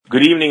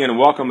Good evening and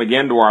welcome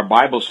again to our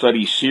Bible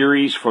study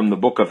series from the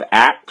book of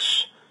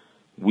Acts.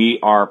 We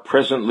are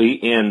presently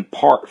in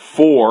part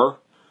 4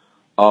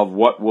 of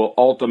what will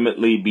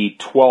ultimately be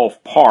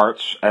 12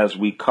 parts as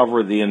we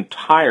cover the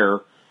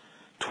entire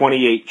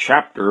 28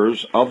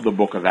 chapters of the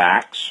book of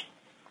Acts.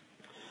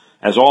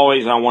 As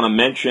always, I want to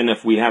mention,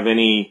 if we have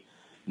any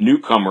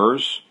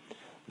newcomers,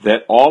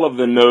 that all of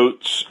the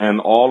notes and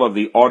all of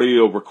the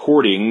audio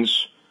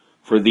recordings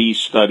for these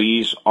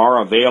studies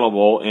are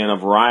available in a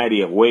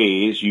variety of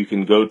ways. You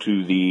can go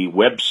to the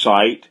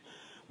website,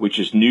 which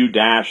is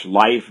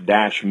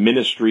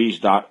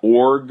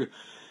new-life-ministries.org,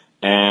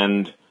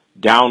 and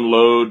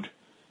download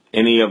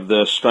any of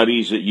the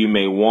studies that you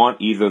may want,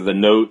 either the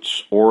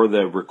notes or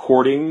the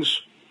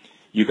recordings.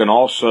 You can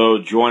also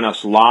join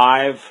us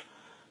live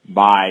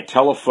by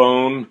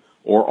telephone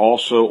or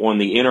also on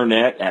the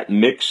internet at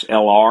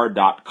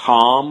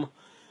mixlr.com,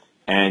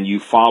 and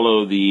you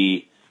follow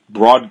the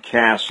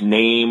broadcast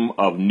name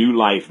of New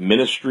Life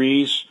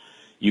Ministries.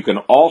 You can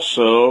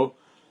also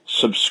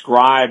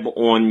subscribe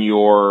on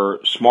your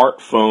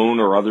smartphone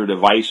or other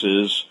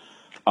devices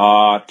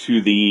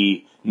to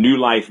the New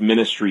Life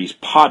Ministries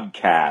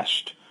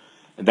podcast.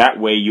 That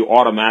way you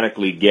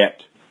automatically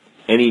get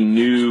any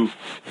new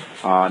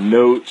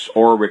notes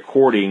or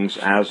recordings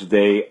as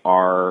they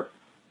are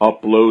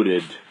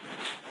uploaded.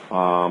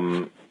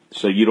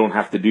 So you don't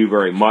have to do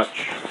very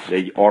much.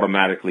 They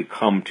automatically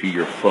come to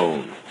your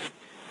phone.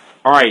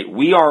 All right,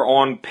 we are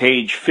on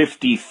page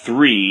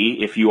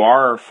 53, if you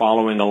are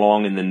following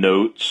along in the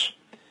notes.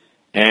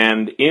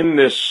 And in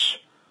this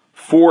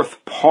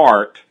fourth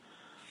part,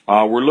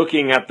 we're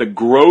looking at the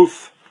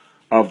growth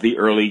of the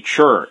early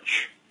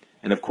church.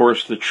 And of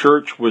course, the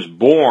church was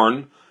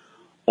born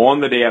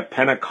on the day of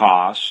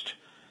Pentecost.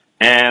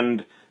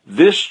 And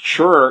this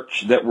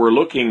church that we're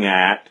looking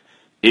at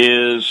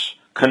is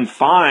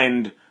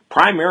confined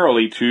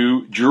primarily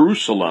to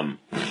Jerusalem.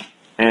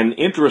 And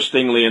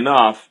interestingly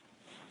enough,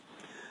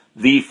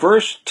 the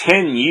first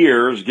 10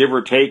 years, give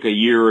or take a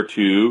year or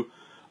two,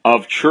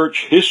 of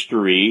church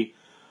history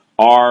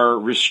are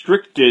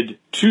restricted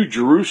to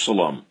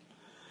Jerusalem.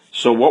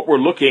 So what we're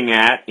looking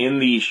at in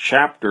these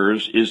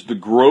chapters is the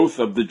growth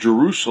of the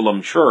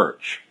Jerusalem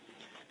church.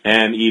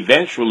 And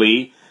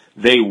eventually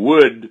they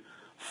would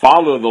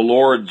follow the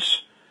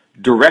Lord's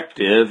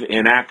directive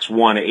in Acts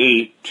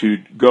 1:8 to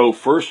go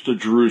first to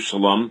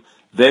Jerusalem,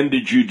 then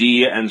to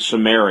Judea and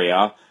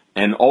Samaria,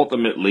 and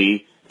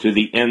ultimately to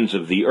the ends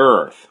of the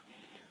earth.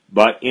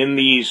 But in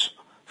these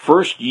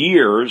first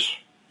years,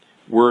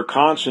 we're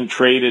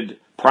concentrated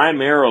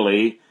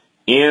primarily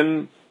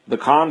in the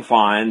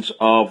confines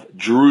of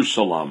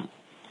Jerusalem.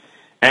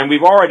 And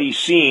we've already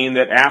seen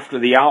that after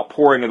the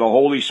outpouring of the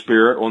Holy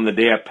Spirit on the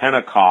day of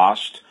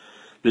Pentecost,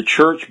 the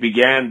church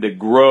began to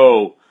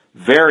grow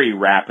very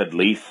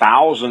rapidly.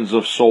 Thousands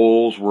of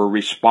souls were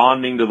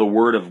responding to the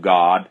Word of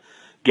God,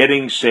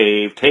 getting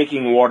saved,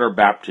 taking water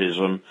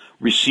baptism,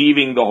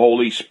 receiving the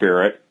Holy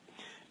Spirit,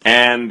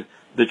 and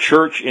the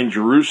church in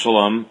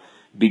Jerusalem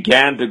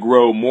began to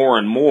grow more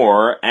and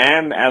more,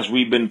 and as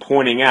we've been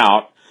pointing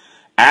out,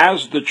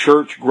 as the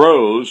church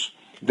grows,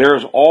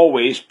 there's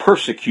always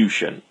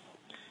persecution.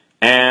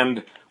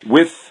 And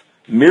with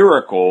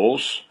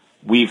miracles,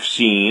 we've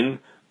seen,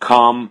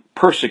 come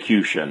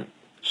persecution.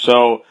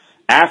 So,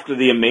 after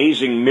the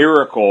amazing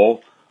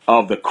miracle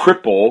of the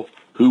cripple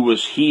who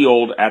was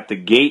healed at the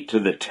gate to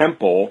the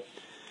temple,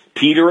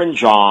 Peter and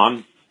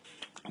John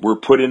were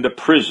put into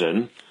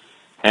prison.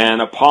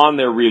 And upon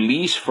their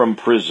release from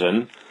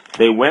prison,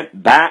 they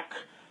went back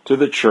to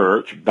the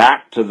church,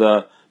 back to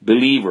the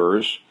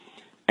believers,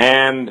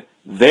 and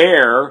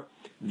there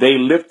they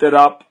lifted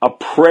up a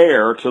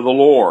prayer to the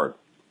Lord.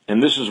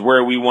 And this is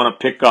where we want to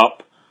pick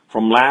up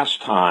from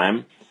last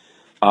time.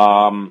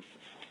 In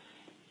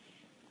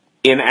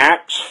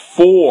Acts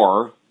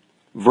 4,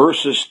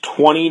 verses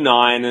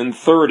 29 and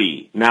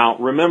 30. Now,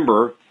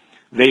 remember,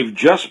 they've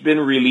just been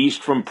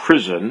released from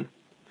prison.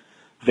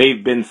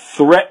 They've been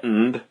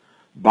threatened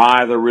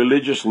by the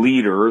religious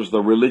leaders,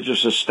 the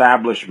religious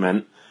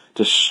establishment,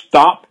 to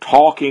stop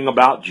talking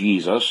about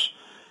Jesus,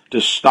 to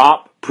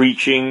stop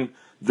preaching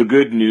the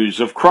good news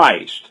of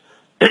Christ.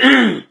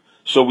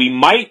 So we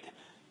might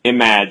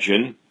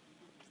imagine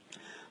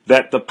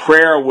that the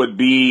prayer would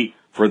be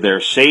for their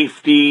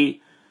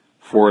safety,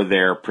 for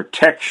their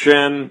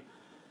protection,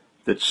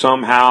 that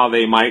somehow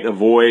they might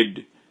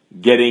avoid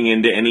getting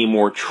into any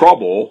more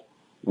trouble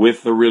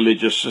with the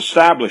religious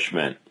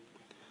establishment.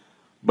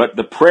 But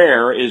the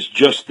prayer is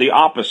just the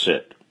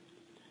opposite.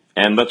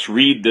 And let's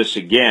read this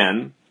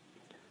again.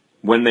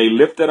 When they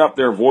lifted up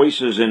their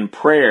voices in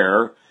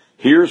prayer,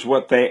 here's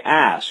what they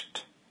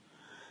asked.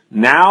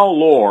 Now,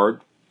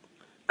 Lord,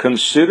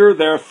 consider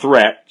their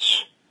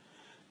threats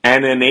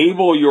and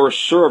enable your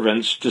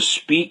servants to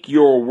speak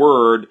your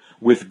word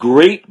with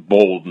great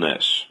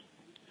boldness.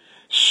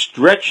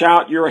 Stretch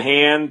out your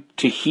hand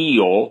to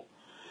heal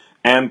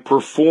and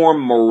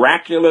perform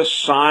miraculous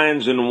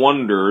signs and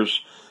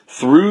wonders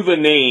through the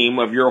name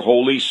of your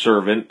holy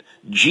servant,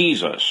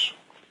 Jesus.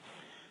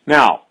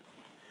 Now,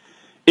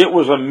 it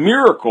was a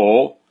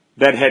miracle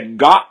that had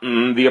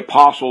gotten the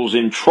apostles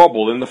in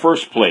trouble in the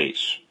first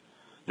place.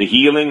 The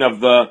healing of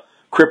the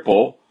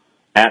cripple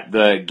at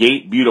the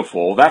Gate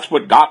Beautiful, that's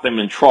what got them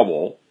in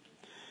trouble.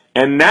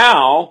 And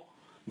now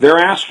they're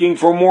asking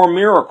for more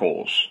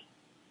miracles.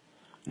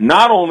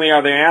 Not only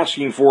are they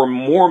asking for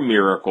more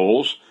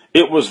miracles,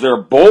 it was their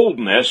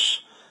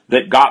boldness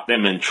that got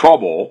them in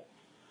trouble.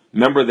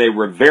 Remember, they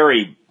were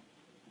very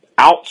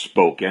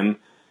outspoken.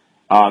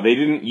 They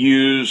didn't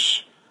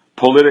use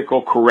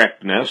political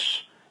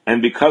correctness,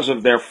 and because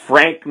of their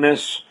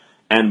frankness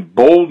and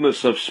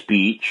boldness of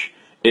speech,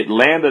 it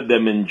landed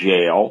them in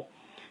jail.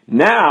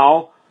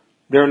 Now,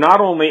 they're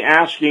not only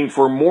asking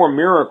for more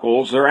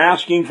miracles, they're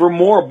asking for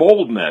more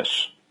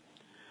boldness.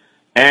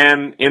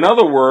 And in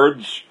other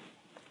words,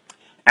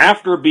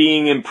 after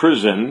being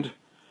imprisoned,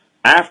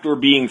 after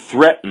being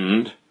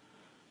threatened,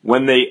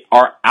 when they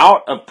are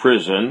out of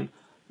prison,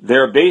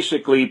 they're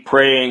basically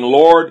praying,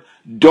 Lord,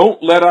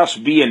 don't let us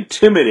be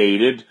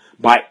intimidated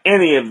by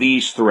any of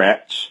these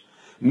threats.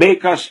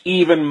 Make us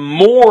even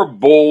more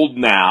bold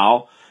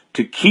now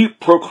to keep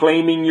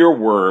proclaiming your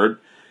word,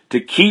 to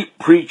keep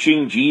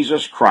preaching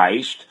Jesus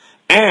Christ,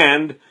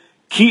 and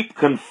keep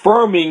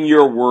confirming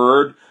your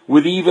word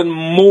with even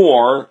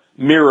more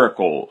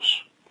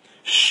miracles.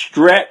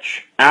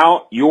 Stretch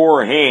out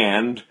your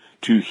hand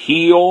to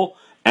heal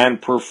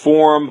and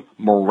perform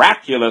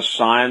miraculous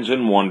signs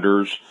and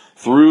wonders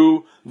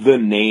through the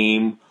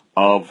name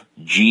of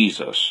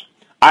Jesus.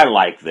 I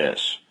like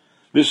this.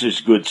 This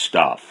is good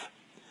stuff.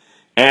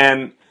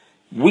 And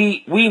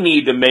we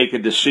need to make a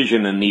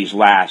decision in these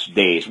last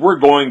days. We're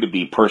going to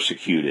be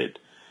persecuted.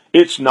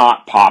 It's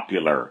not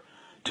popular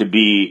to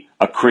be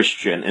a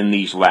Christian in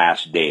these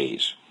last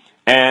days.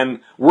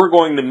 And we're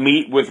going to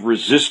meet with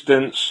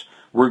resistance.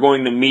 We're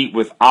going to meet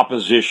with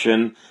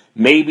opposition,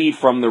 maybe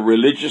from the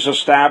religious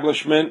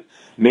establishment,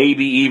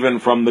 maybe even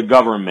from the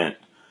government.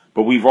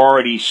 But we've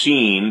already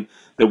seen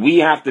that we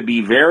have to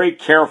be very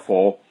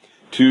careful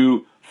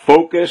to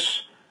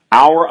focus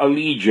our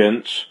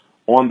allegiance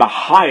on the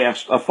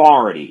highest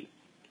authority.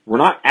 We're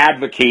not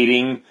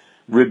advocating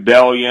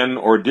rebellion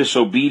or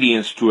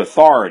disobedience to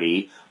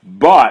authority,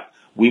 but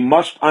we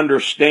must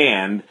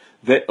understand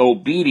that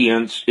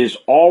obedience is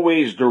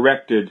always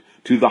directed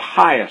to the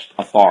highest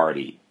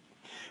authority.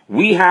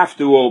 We have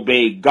to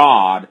obey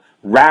God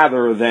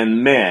rather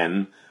than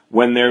men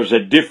when there's a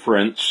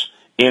difference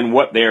in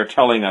what they are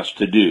telling us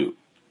to do.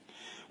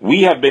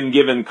 We have been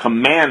given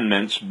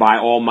commandments by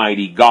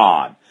Almighty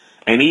God,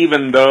 and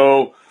even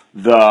though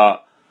the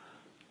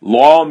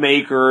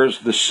lawmakers,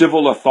 the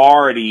civil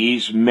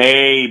authorities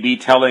may be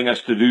telling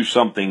us to do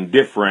something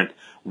different,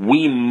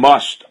 we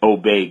must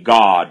obey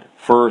God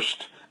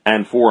first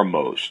and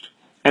foremost.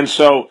 And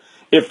so,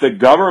 if the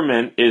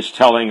government is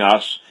telling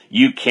us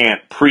you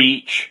can't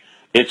preach,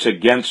 it's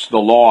against the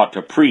law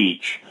to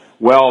preach,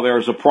 well,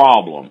 there's a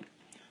problem.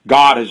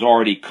 God has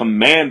already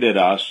commanded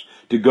us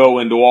to go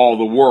into all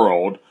the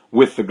world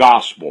with the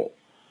gospel.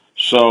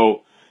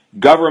 So,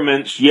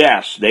 governments,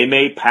 yes, they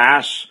may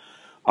pass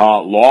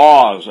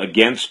laws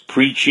against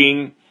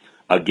preaching,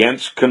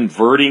 against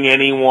converting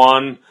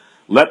anyone.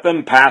 Let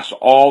them pass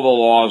all the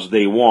laws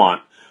they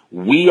want.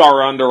 We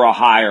are under a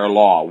higher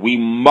law. We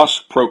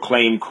must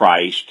proclaim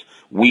Christ.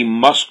 We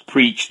must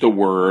preach the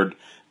word,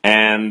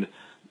 and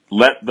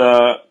let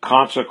the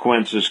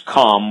consequences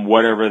come,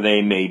 whatever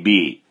they may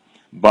be.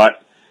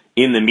 But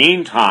in the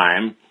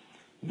meantime,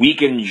 we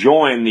can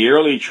join the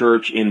early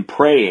church in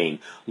praying,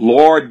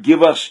 Lord,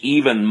 give us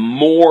even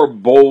more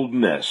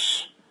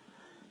boldness.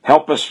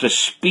 Help us to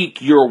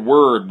speak your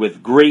word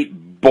with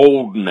great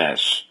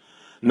boldness,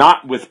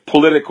 not with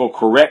political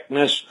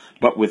correctness,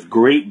 but with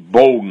great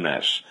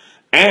boldness,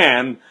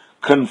 and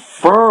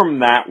confirm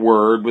that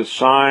word with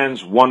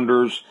signs,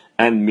 wonders,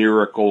 and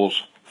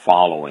miracles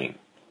following.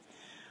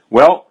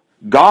 Well,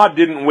 God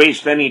didn't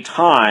waste any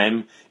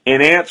time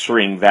in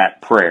answering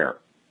that prayer.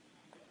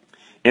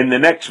 In the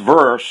next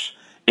verse,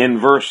 in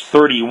verse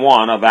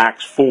 31 of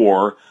Acts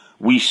 4,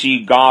 we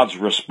see God's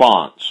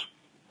response.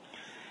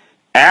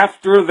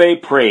 After they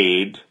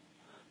prayed,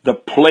 the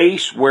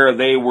place where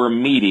they were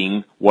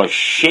meeting was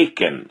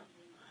shaken,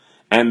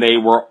 and they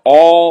were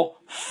all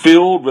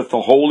filled with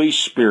the Holy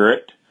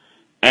Spirit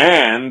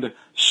and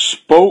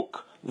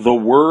spoke the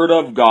word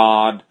of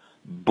God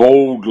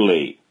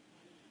boldly.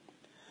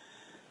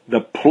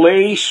 The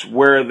place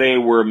where they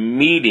were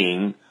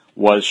meeting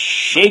was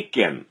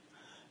shaken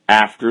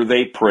after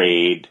they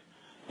prayed,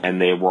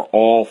 and they were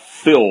all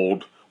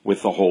filled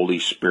with the Holy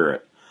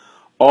Spirit.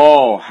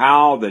 Oh,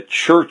 how the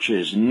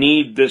churches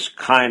need this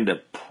kind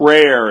of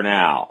prayer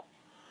now.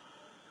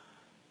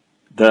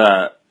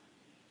 The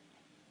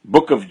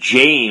book of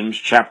James,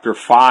 chapter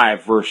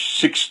 5, verse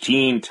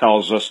 16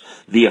 tells us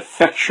the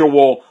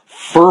effectual,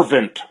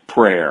 fervent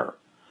prayer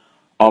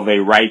of a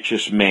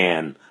righteous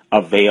man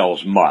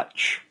avails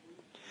much.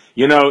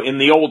 You know, in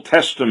the Old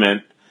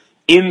Testament,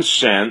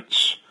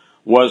 incense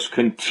was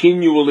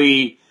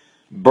continually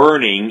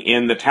burning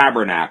in the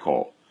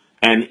tabernacle,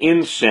 and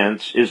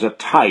incense is a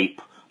type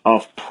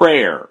of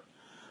prayer.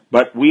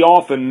 But we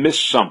often miss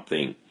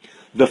something.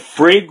 the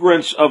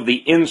fragrance of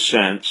the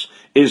incense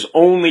is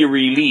only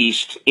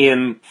released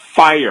in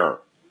fire.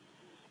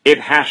 It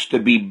has to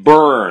be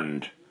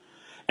burned.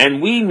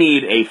 And we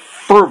need a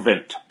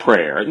fervent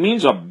prayer. It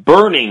means a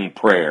burning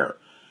prayer.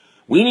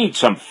 We need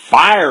some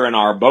fire in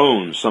our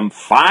bones, some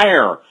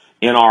fire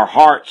in our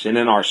hearts and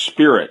in our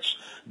spirits.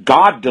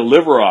 God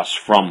deliver us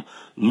from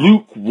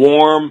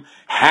lukewarm,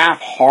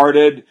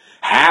 half-hearted,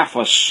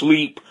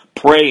 half-asleep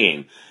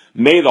praying.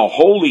 May the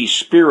Holy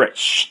Spirit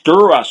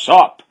stir us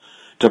up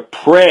to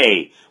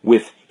pray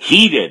with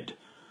heated,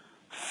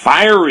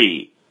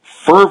 fiery,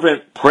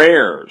 fervent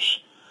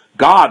prayers.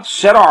 God,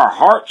 set our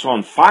hearts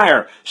on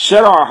fire,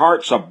 set our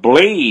hearts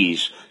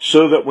ablaze,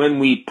 so that when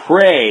we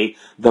pray,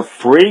 the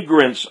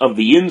fragrance of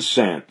the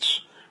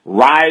incense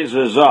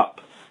rises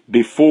up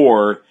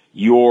before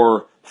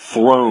your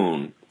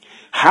throne.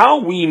 How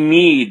we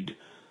need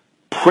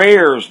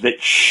prayers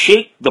that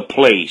shake the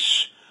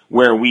place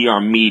where we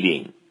are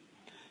meeting.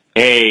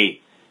 A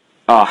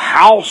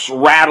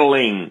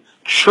house-rattling,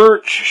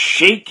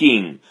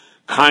 church-shaking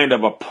kind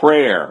of a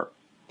prayer.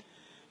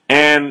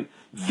 And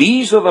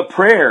these are the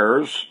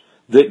prayers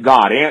that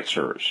God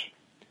answers.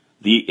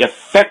 The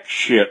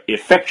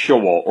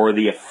effectual or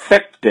the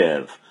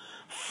effective,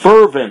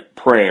 fervent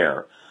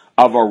prayer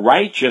of a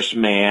righteous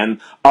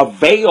man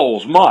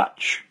avails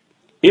much.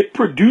 It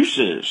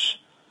produces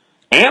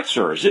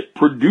answers. It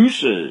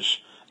produces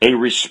a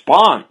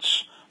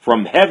response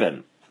from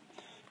heaven.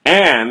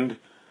 And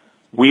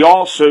we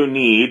also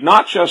need,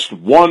 not just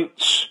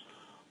once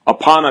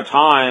upon a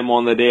time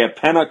on the day of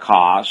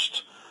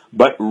Pentecost,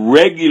 but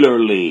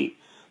regularly,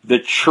 the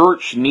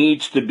church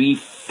needs to be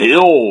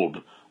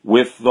filled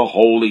with the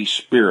Holy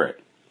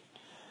Spirit.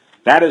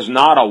 That is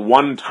not a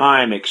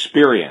one-time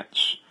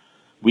experience.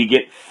 We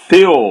get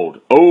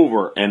filled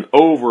over and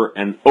over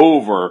and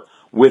over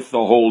with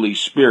the Holy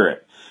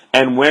Spirit.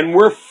 And when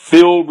we're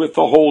filled with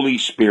the Holy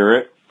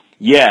Spirit,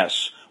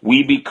 yes,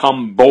 we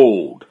become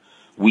bold.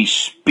 We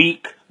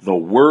speak the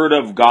Word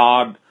of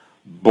God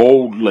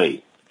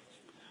boldly.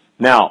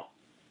 Now,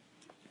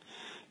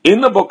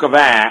 in the book of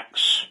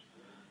Acts,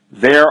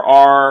 there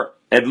are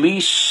at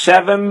least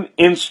 7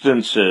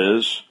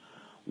 instances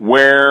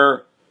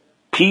where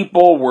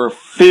people were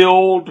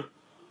filled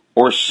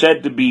or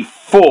said to be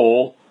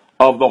full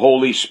of the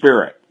Holy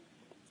Spirit.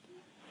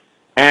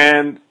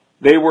 And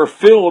they were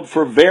filled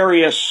for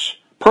various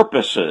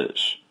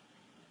purposes,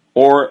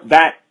 or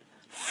that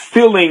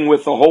filling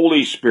with the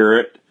Holy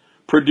Spirit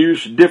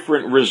produced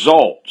different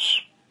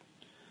results.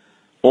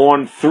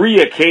 On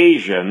 3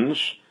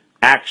 occasions,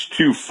 Acts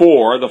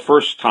 2:4, the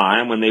first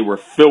time when they were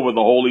filled with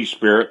the Holy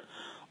Spirit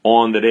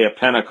on the day of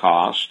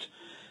Pentecost,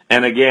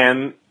 and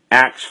again,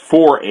 Acts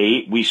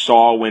 4:8, we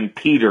saw when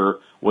Peter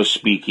was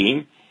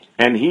speaking,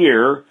 and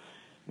here,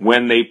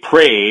 when they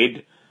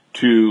prayed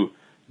to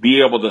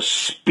be able to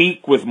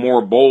speak with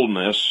more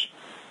boldness,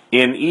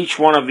 in each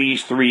one of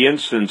these 3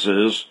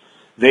 instances,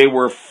 they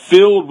were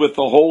filled with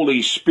the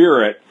Holy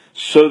Spirit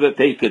so that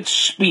they could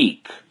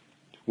speak,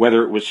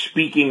 whether it was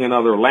speaking in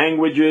other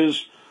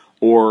languages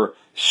or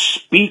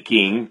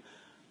speaking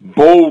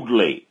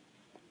boldly.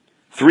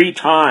 3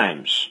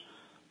 times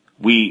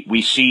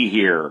we see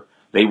here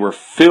they were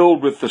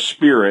filled with the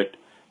Spirit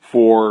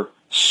for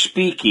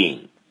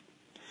speaking.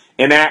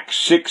 In Acts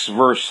 6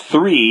 verse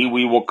 3,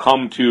 we will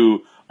come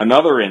to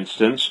another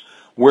instance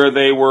where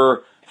they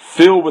were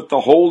filled with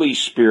the Holy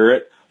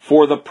Spirit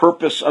for the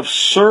purpose of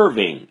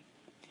serving,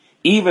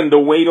 even to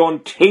wait on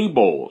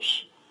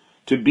tables.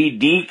 To be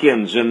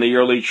deacons in the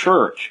early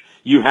church,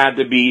 you had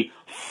to be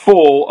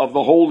full of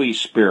the Holy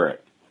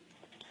Spirit.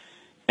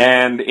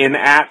 And in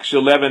Acts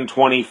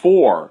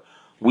 11:24,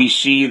 we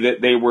see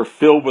that they were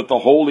filled with the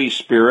Holy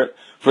Spirit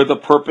for the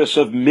purpose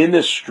of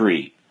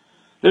ministry.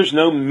 There's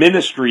no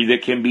ministry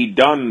that can be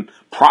done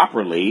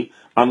properly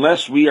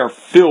unless we are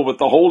filled with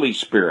the Holy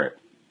Spirit.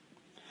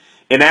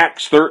 In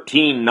Acts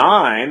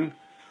 13:9,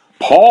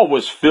 Paul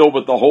was filled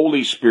with the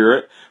Holy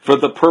Spirit for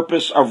the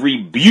purpose of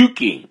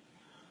rebuking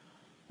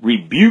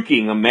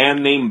a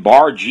man named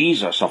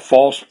Bar-Jesus, a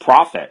false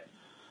prophet.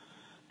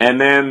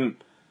 And then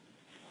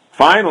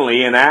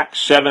finally in Acts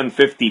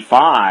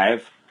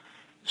 7:55,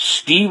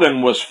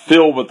 Stephen was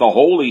filled with the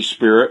Holy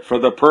Spirit for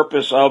the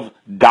purpose of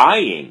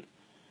dying.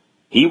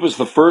 He was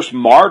the first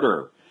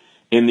martyr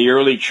in the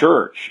early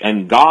church,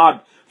 and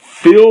God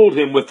filled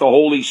him with the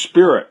Holy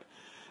Spirit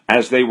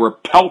as they were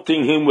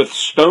pelting him with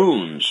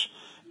stones,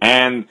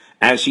 and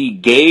as he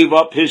gave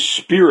up his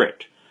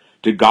spirit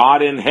to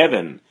God in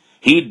heaven,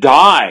 he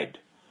died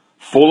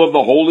full of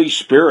the Holy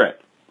Spirit.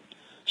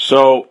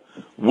 So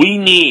we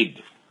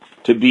need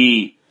to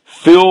be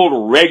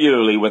filled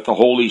regularly with the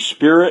Holy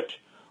Spirit.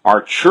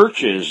 Our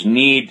churches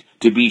need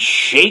to be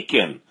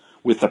shaken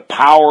with the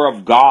power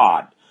of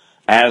God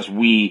as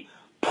we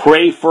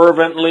pray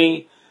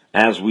fervently,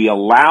 as we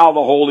allow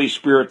the Holy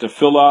Spirit to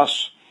fill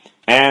us,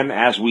 and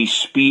as we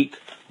speak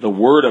the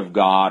Word of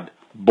God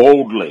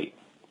boldly.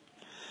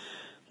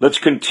 Let's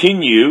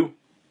continue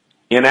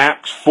in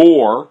Acts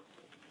 4,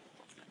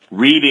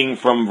 reading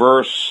from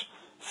verse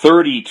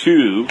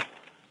 32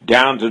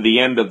 down to the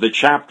end of the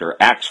chapter,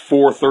 Acts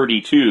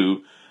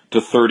 4:32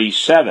 to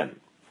 37.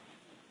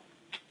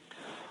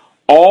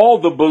 All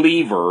the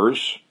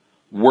believers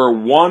were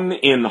one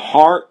in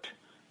heart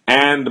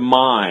and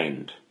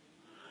mind.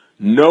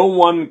 No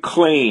one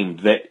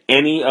claimed that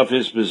any of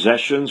his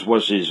possessions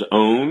was his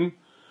own,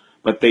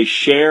 but they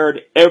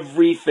shared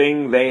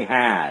everything they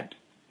had.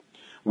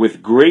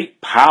 With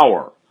great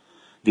power,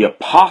 the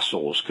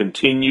apostles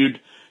continued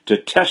to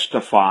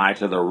testify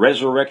to the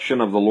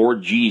resurrection of the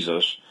Lord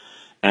Jesus,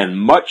 and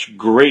much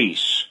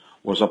grace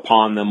was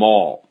upon them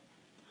all.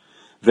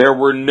 There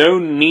were no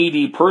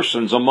needy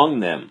persons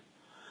among them,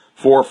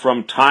 for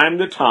from time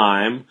to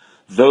time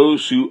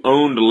those who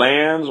owned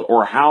lands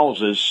or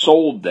houses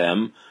sold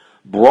them,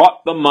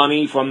 brought the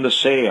money from the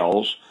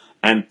sales,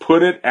 and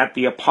put it at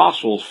the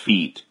apostles'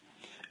 feet,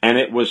 and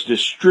it was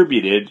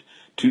distributed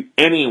to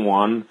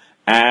anyone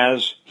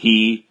as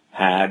he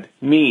had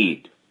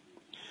need.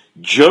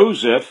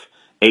 Joseph,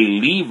 a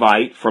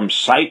Levite from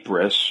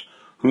Cyprus,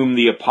 whom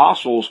the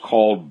apostles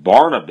called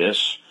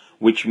Barnabas,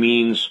 which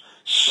means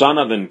son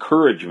of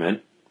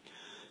encouragement,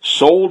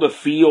 sold a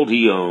field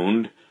he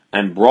owned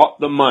and brought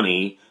the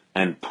money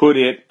and put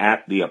it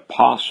at the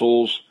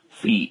apostles'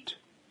 feet.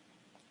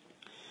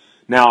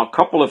 Now, a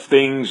couple of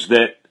things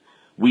that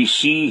we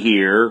see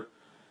here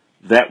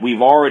that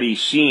we've already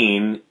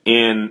seen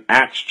in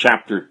Acts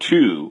chapter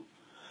 2.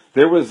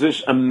 There was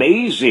this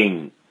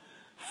amazing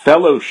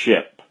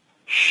fellowship,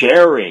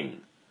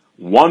 sharing,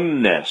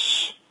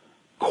 oneness,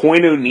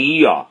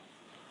 koinonia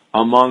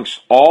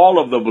amongst all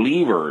of the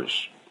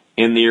believers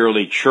in the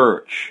early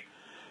church,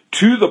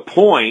 to the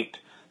point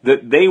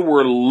that they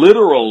were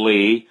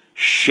literally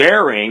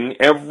sharing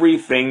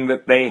everything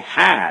that they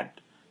had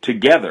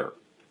together.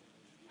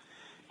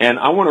 And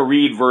I want to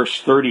read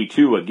verse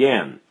 32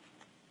 again.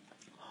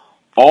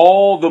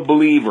 All the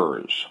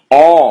believers,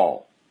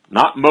 all,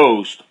 not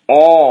most,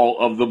 all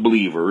of the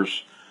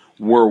believers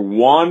were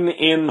one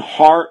in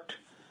heart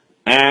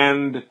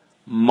and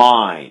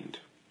mind.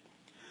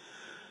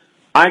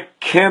 I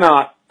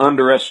cannot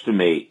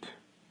underestimate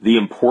the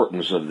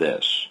importance of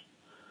this.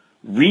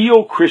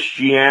 Real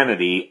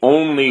Christianity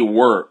only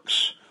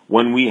works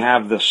when we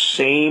have the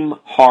same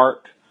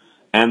heart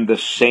and the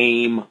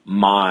same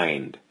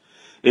mind.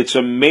 It's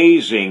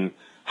amazing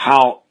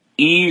how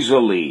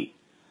easily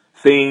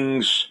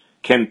things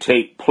can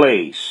take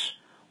place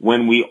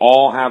when we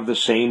all have the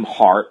same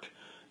heart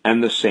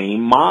and the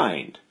same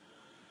mind.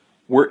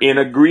 We're in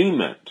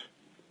agreement.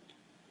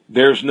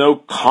 There's no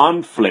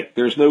conflict.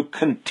 There's no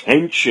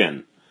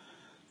contention.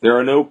 There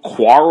are no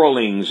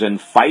quarrelings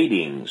and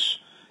fightings.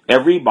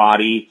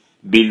 Everybody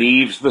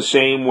believes the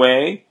same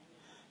way.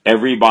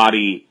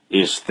 Everybody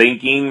is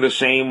thinking the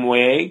same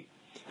way.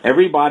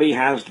 Everybody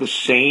has the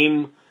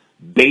same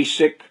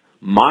basic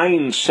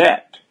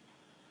mindset.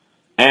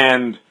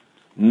 And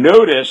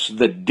notice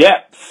the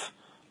depth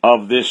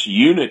of this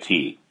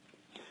unity.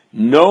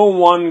 No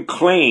one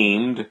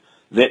claimed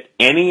that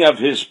any of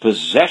his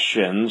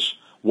possessions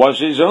was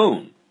his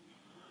own,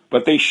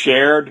 but they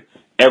shared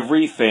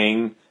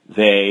everything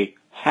they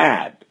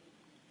had.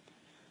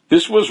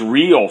 This was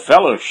real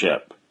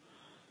fellowship.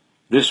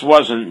 This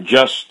wasn't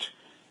just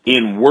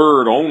in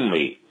word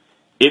only.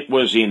 It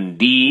was in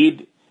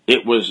deed.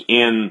 It was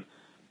in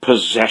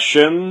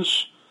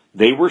possessions.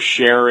 They were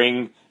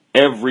sharing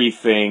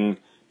everything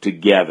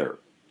together.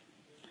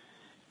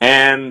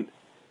 And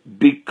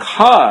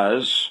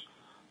because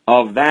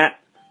of that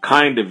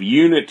kind of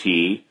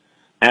unity,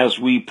 as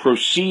we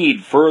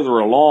proceed further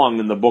along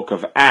in the book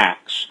of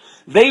Acts,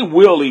 they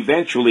will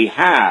eventually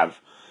have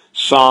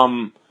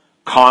some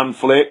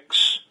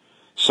conflicts,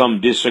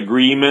 some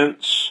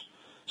disagreements,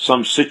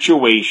 some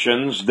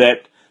situations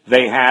that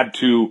they had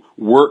to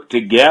work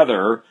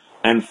together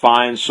and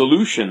find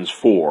solutions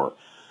for.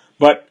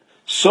 But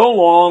so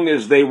long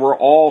as they were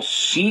all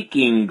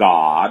seeking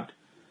God,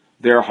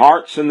 their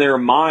hearts and their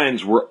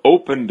minds were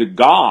open to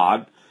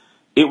God,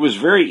 it was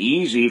very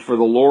easy for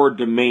the Lord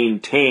to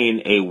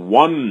maintain a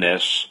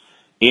oneness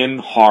in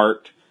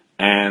heart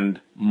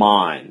and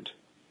mind.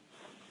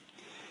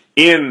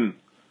 In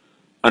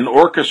an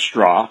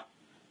orchestra,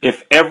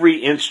 if every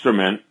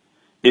instrument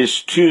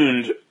is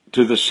tuned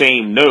to the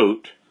same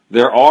note,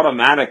 they're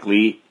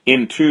automatically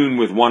in tune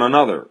with one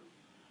another.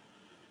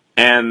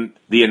 And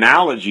the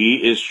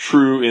analogy is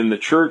true in the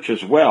church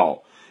as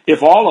well.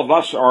 If all of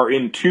us are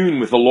in tune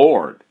with the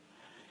Lord,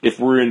 if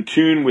we're in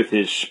tune with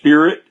His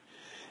Spirit,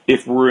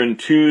 if we're in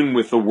tune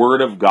with the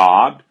Word of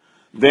God,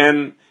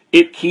 then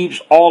it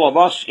keeps all of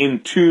us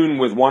in tune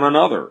with one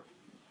another.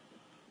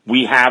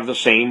 We have the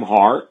same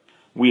heart,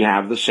 we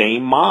have the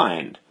same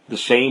mind. The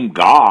same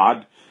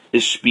God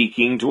is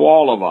speaking to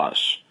all of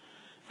us.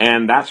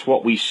 And that's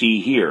what we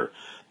see here.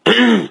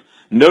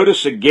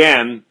 Notice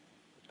again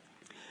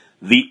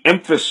the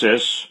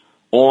emphasis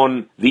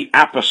on the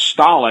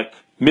apostolic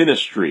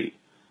ministry.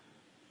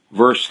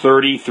 Verse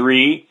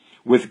 33,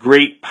 with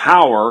great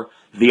power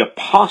the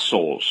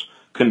apostles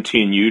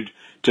continued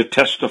to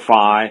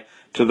testify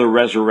to the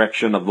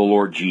resurrection of the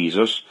Lord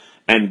Jesus,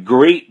 and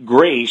great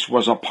grace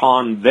was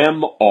upon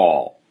them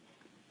all.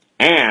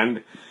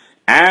 And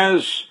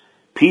as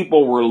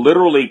people were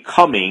literally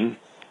coming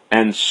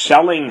and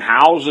selling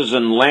houses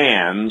and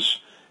lands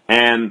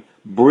and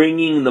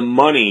bringing the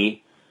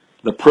money,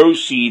 the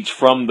proceeds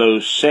from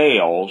those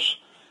sales,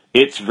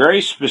 it's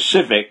very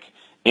specific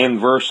in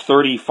verse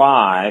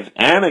 35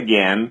 and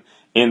again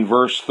in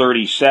verse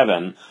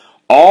 37.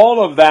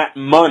 All of that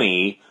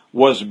money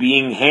was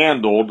being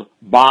handled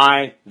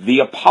by the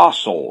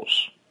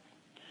apostles.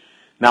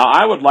 Now,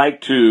 I would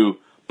like to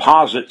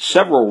posit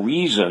several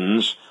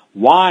reasons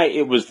why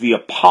it was the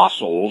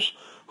apostles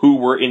who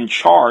were in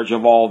charge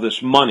of all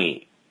this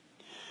money.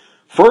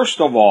 First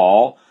of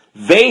all,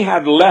 they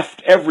had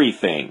left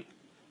everything.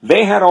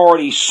 They had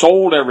already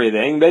sold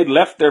everything. They'd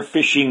left their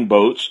fishing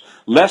boats,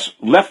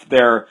 left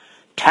their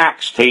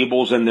tax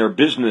tables and their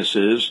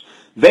businesses.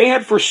 They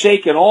had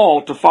forsaken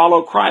all to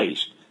follow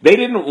Christ. They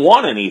didn't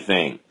want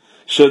anything,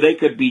 so they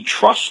could be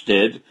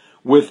trusted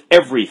with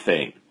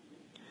everything.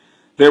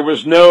 There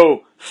was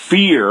no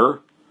fear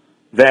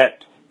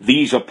that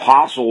these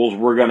apostles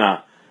were going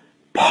to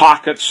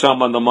pocket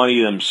some of the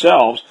money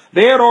themselves.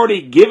 They had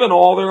already given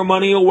all their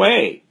money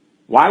away.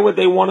 Why would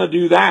they want to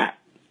do that?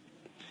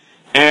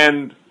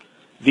 And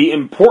the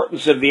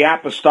importance of the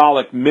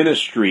apostolic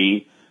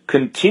ministry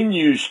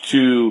continues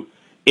to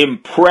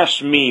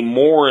impress me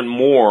more and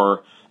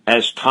more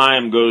as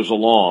time goes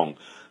along.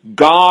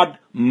 God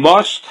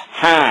must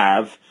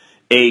have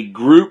a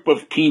group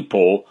of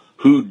people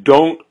who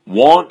don't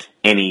want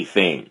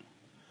anything.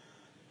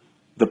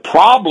 The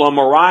problem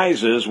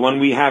arises when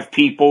we have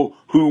people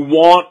who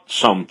want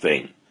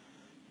something.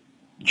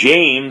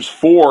 James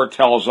 4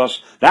 tells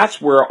us that's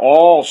where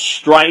all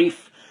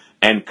strife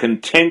and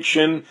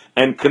contention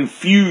and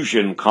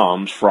confusion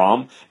comes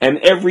from, and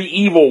every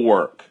evil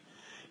work.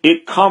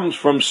 It comes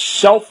from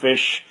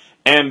selfish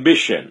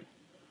ambition,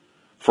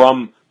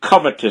 from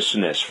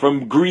covetousness,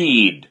 from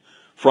greed,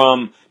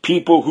 from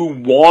people who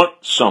want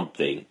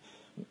something,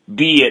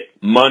 be it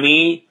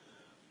money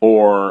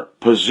or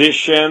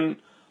position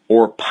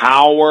or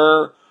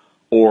power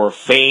or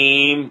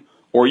fame,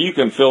 or you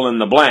can fill in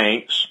the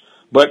blanks.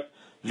 But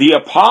the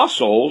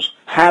apostles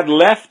had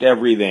left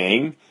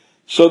everything,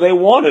 so they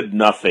wanted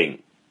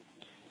nothing.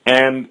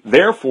 And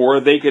therefore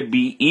they could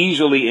be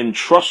easily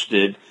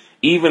entrusted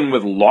even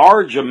with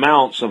large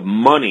amounts of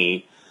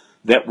money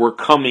that were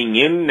coming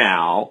in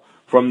now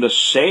from the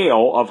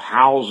sale of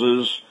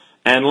houses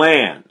and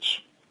lands.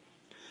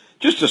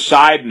 Just a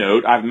side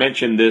note, I've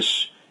mentioned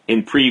this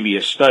in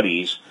previous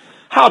studies,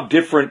 how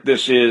different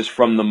this is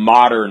from the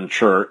modern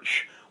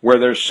church, where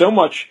there's so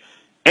much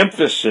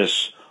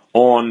emphasis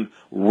on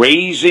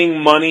raising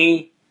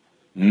money,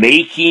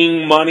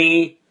 making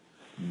money,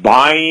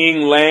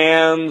 buying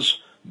lands,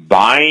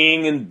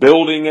 buying and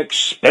building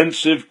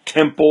expensive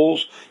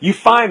temples. You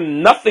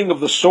find nothing of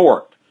the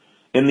sort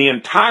in the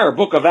entire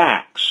book of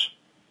Acts.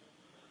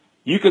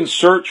 You can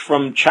search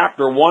from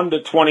chapter 1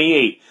 to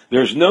 28.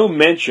 There's no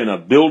mention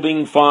of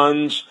building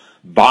funds,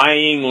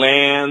 buying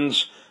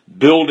lands,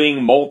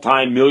 building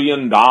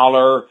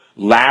multi-million-dollar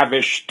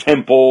lavish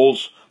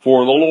temples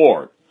for the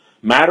Lord.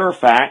 Matter of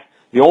fact,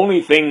 the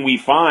only thing we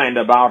find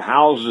about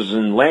houses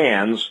and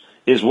lands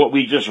is what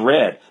we just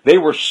read. They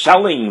were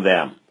selling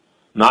them,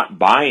 not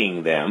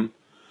buying them.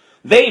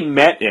 They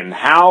met in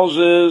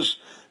houses,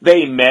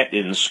 they met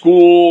in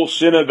schools,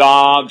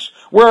 synagogues,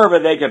 wherever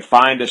they could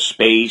find a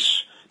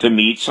space to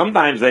meet.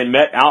 Sometimes they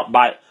met out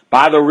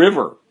by the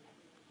river.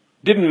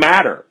 Didn't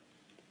matter.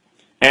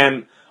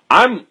 And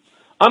I'm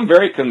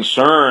very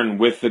concerned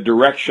with the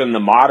direction the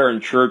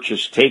modern church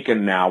has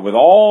taken now, with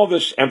all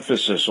this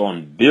emphasis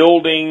on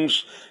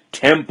buildings,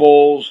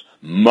 temples,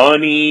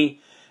 money,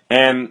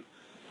 and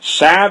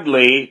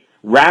sadly,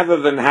 rather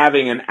than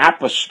having an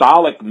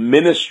apostolic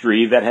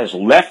ministry that has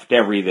left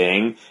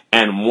everything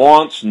and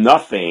wants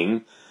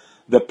nothing,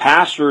 the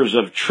pastors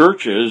of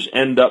churches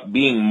end up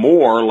being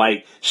more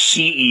like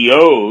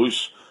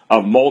CEOs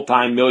of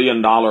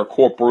multi-million-dollar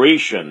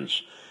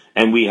corporations.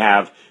 And we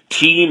have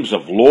teams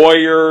of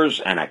lawyers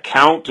and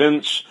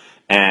accountants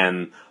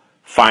and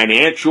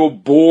financial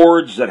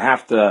boards that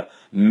have to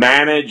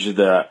manage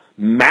the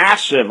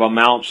massive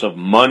amounts of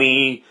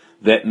money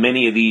that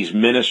many of these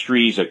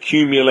ministries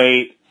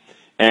accumulate.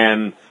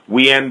 And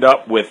we end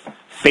up with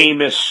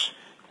famous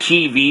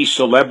TV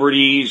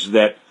celebrities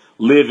that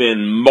live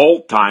in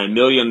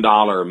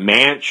multi-million-dollar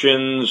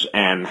mansions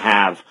and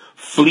have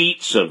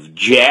fleets of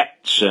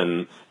jets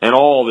and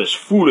all this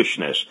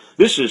foolishness.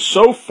 This is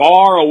so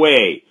far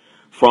away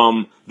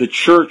from the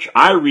church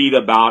I read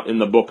about in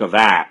the book of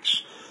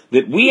Acts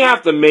that we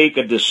have to make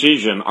a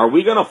decision. Are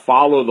we going to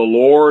follow the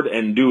Lord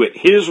and do it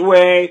His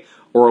way,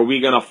 or are we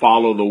going to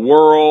follow the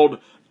world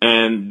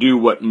and do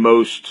what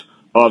most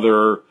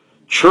other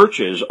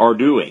churches are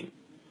doing?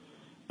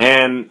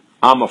 And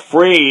I'm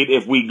afraid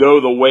if we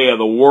go the way of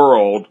the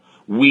world,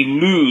 we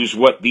lose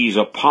what these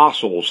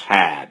apostles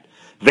had.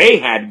 They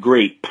had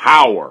great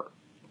power.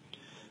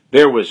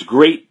 There was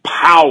great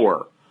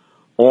power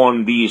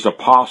on these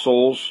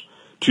apostles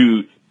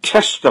to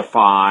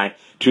testify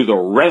to the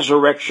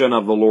resurrection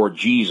of the Lord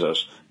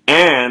Jesus,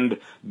 and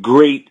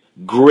great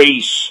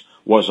grace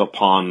was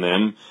upon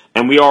them.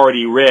 And we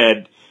already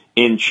read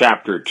in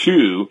chapter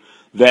 2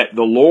 that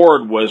the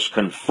Lord was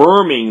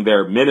confirming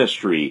their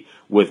ministry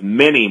with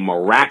many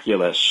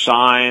miraculous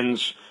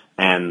signs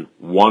and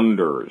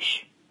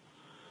wonders.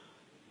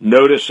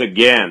 Notice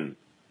again,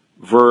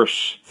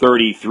 verse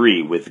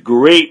 33, with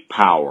great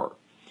power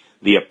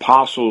the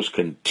apostles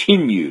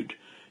continued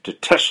to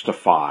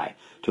testify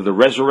to the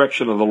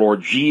resurrection of the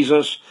Lord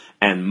Jesus,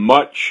 and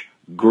much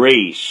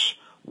grace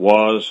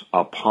was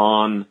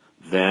upon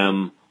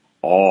them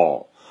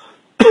all.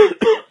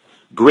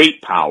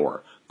 Great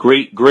power,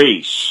 great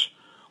grace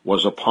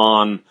was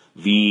upon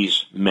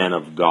these men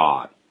of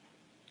God.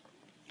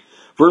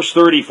 Verse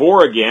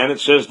 34 again, it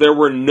says, there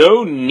were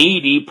no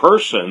needy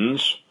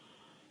persons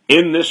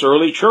in this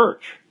early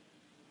church.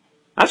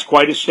 That's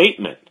quite a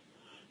statement.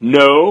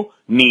 No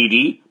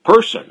needy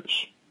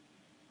persons.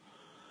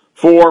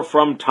 For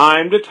from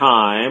time to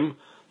time,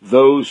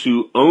 those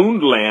who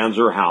owned lands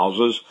or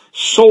houses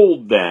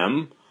sold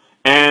them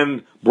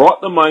and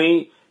brought the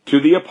money to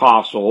the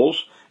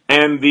apostles,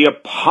 and the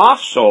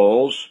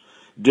apostles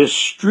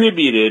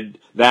distributed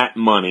that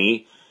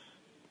money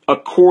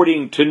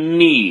according to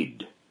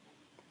need.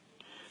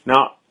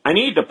 Now, I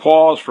need to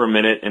pause for a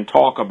minute and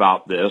talk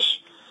about this,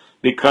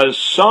 because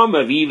some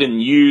have even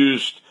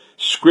used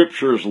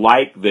scriptures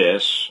like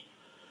this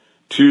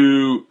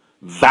to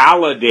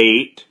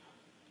validate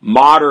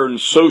modern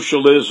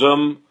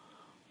socialism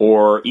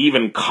or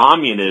even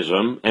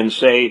communism and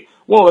say,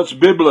 well, it's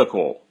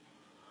biblical.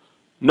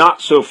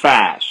 Not so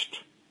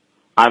fast.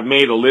 I've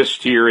made a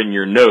list here in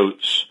your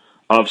notes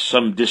of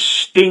some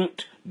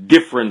distinct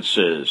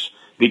differences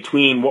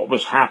between what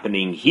was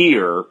happening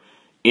here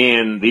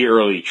in the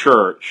early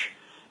church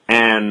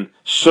and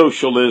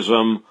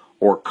socialism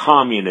or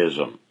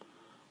communism.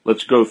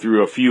 Let's go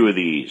through a few of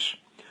these.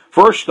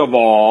 First of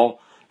all,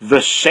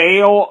 the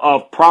sale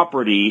of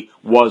property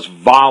was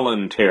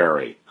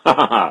voluntary.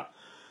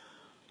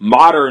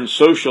 Modern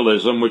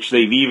socialism, which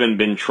they've even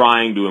been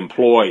trying to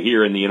employ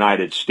here in the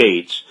United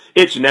States,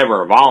 it's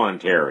never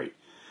voluntary.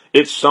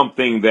 It's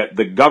something that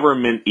the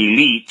government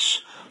elites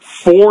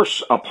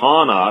force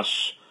upon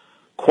us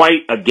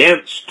quite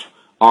against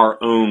our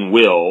own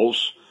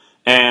wills,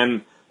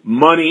 and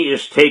money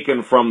is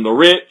taken from the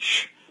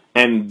rich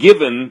and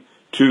given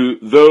to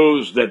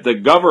those that the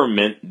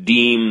government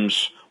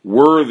deems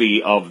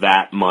worthy of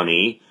that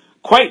money,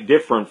 quite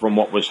different from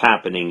what was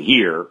happening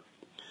here.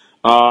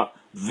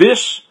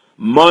 This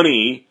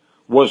money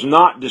was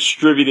not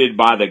distributed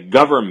by the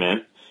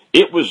government.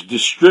 It was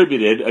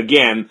distributed,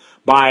 again,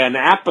 by an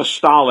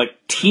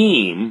apostolic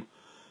team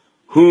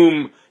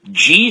whom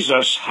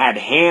Jesus had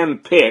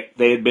handpicked.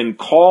 They had been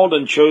called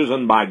and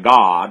chosen by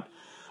God,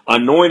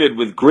 anointed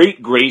with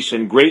great grace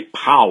and great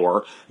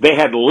power. They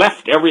had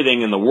left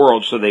everything in the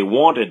world, so they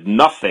wanted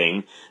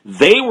nothing.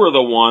 They were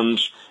the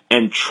ones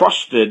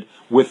entrusted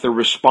with the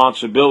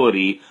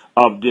responsibility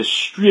of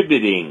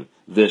distributing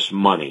this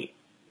money.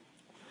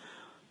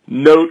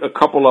 Note a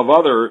couple of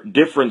other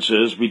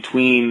differences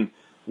between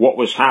what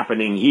was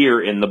happening here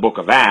in the book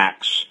of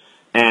Acts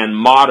and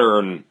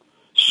modern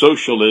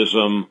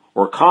socialism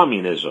or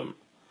communism.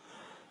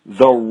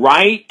 The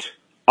right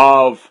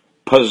of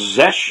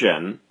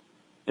possession,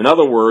 in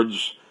other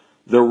words,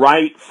 the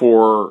right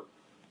for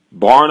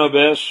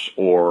Barnabas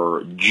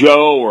or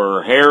Joe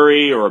or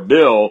Harry or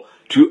Bill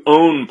to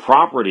own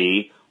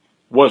property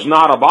was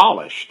not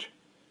abolished.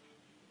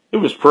 It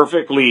was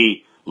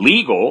perfectly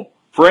legal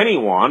for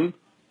anyone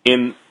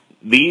in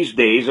these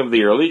days of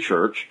the early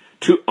church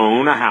to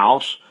own a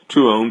house,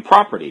 to own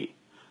property.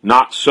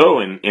 Not so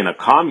in a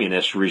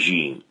communist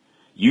regime.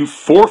 You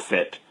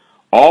forfeit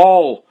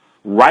all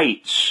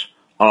rights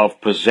of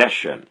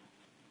possession.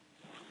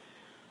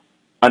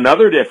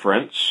 Another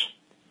difference,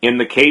 in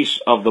the case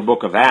of the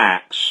book of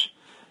Acts,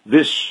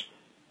 this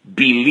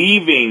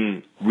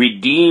believing,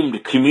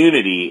 redeemed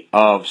community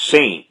of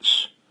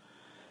saints,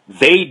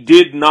 they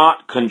did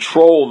not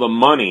control the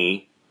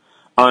money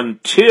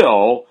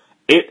until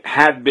it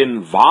had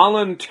been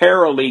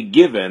voluntarily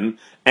given,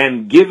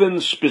 and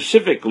given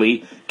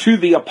specifically to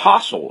the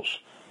apostles,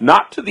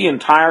 not to the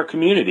entire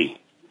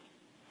community.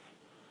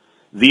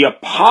 The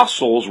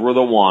apostles were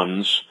the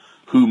ones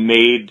who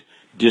made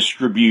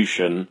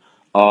distribution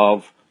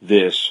of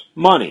this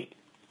money.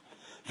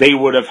 They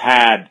would have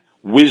had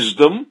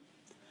wisdom.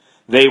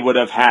 They would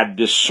have had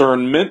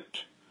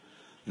discernment.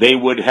 They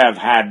would have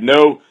had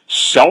no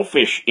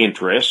selfish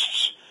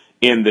interests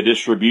in the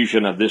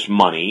distribution of this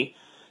money.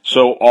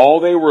 So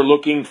all they were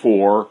looking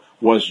for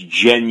was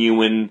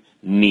genuine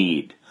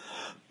need.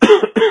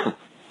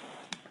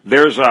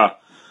 There's a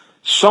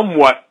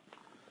somewhat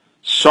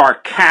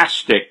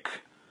sarcastic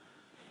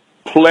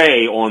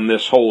play on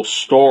this whole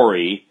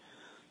story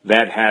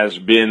that has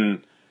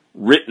been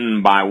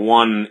written by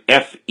one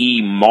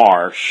F.E.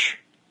 Marsh,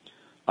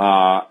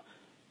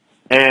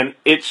 and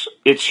it's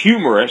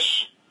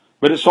humorous,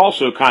 but it's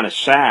also kind of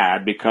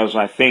sad, because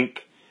I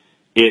think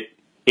it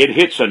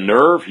hits a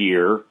nerve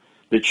here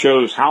that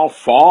shows how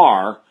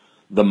far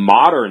the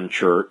modern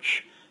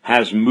church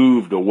has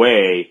moved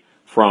away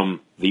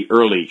from the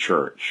early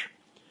church.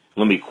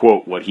 Let me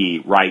quote what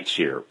he writes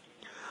here.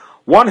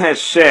 One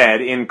has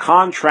said, in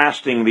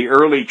contrasting the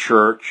early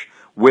church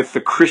with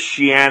the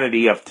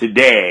Christianity of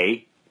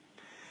today,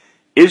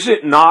 is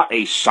it not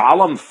a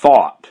solemn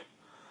thought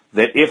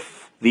that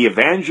if the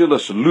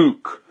evangelist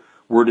Luke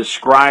were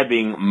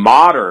describing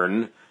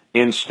modern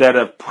instead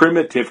of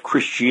primitive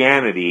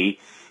Christianity,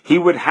 he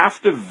would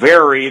have to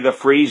vary the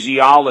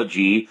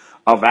phraseology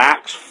of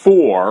Acts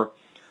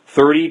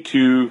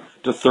 4:32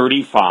 to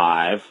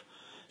 35,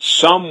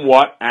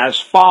 somewhat as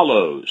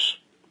follows.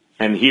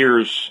 And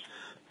here's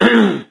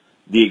the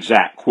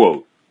exact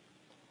quote.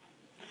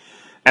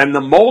 And the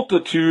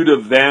multitude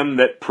of them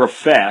that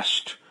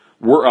professed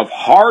were of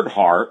hard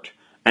heart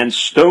and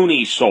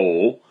stony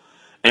soul,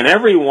 and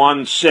every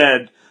one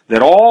said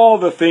that all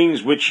the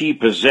things which he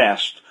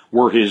possessed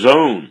were his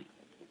own.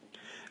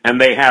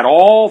 And they had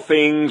all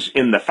things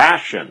in the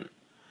fashion,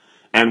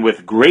 and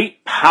with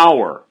great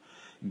power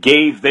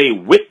gave they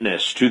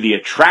witness to the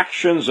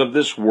attractions of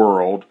this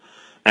world,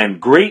 and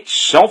great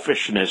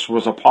selfishness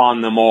was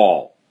upon them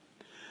all.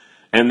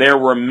 And there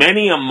were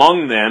many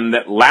among them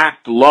that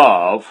lacked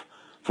love,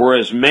 for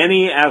as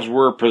many as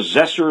were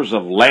possessors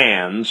of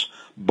lands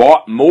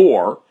bought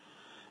more,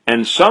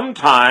 and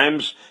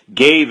sometimes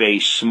gave a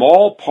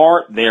small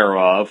part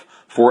thereof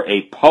for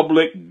a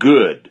public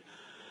good,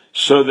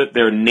 so that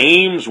their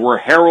names were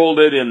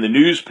heralded in the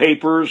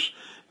newspapers,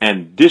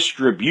 and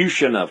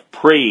distribution of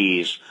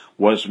praise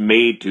was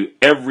made to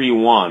every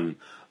one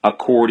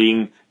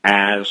according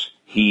as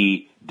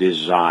he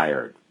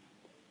desired.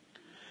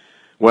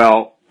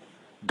 Well,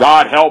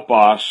 God help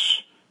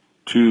us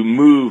to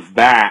move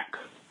back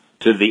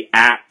to the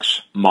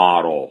Acts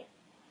model,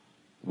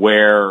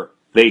 where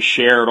they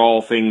shared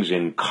all things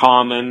in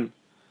common.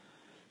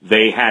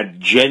 They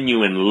had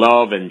genuine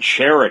love and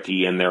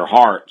charity in their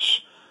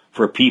hearts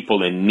for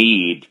people in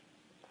need.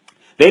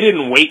 They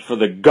didn't wait for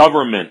the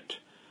government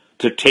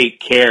to take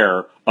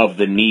care of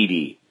the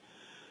needy.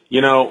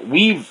 You know,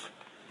 we've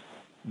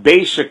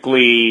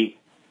basically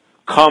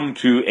come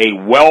to a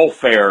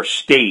welfare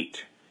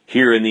state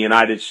here in the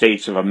United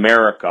States of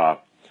America,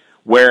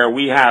 where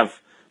we have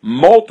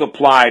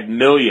multiplied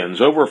millions,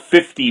 over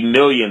 50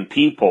 million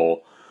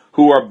people,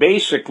 who are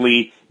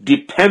basically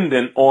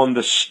dependent on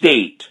the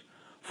state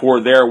for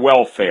their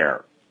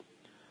welfare.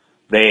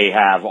 They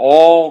have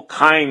all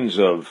kinds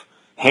of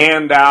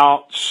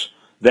handouts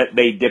that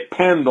they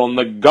depend on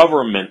the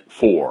government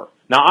for.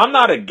 Now, I'm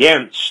not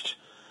against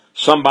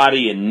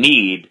somebody in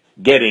need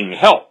getting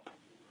help,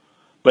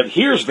 but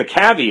here's the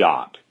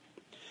caveat.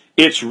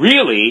 It's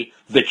really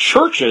the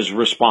church's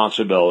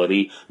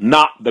responsibility,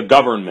 not the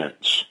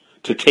government's,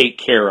 to take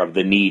care of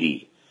the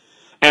needy.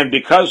 And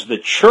because the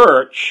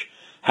church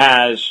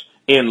has,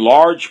 in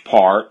large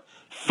part,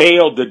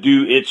 failed to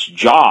do its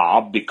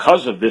job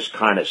because of this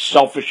kind of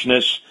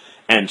selfishness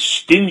and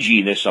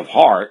stinginess of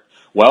heart,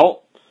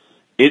 well,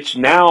 it's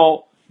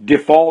now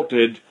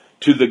defaulted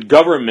to the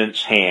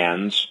government's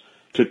hands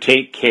to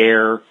take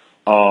care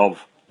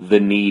of the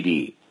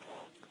needy.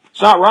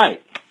 It's not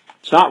right.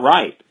 It's not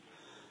right.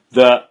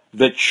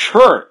 The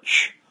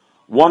church,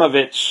 one of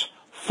its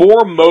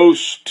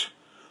foremost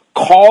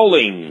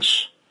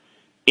callings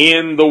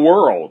in the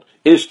world,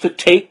 is to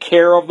take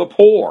care of the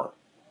poor.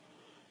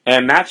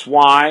 And that's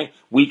why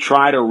we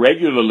try to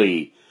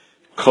regularly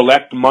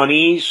collect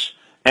monies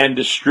and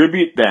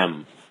distribute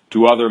them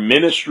to other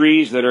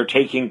ministries that are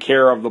taking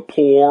care of the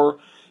poor,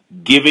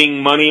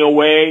 giving money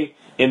away,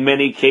 in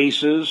many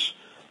cases,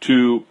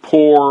 to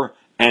poor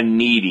and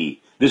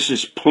needy. This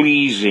is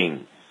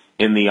pleasing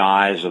in the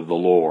eyes of the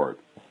Lord.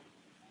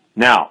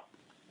 Now,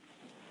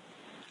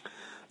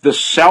 the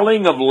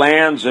selling of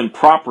lands and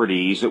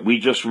properties that we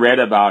just read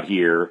about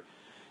here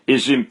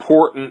is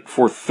important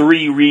for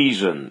three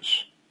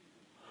reasons.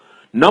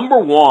 Number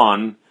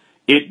one,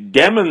 it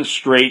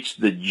demonstrates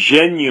the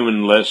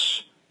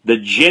genuineness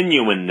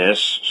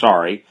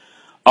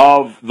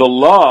of the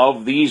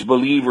love these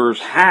believers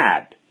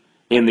had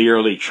in the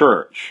early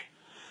church,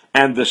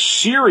 and the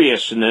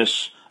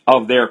seriousness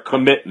of their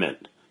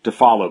commitment to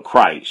follow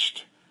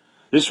Christ.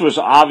 This was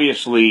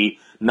obviously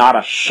not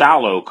a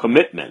shallow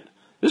commitment.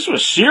 This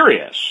was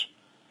serious.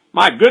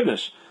 My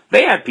goodness,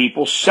 they had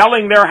people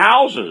selling their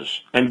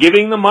houses and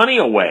giving the money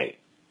away.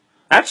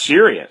 That's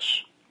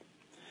serious.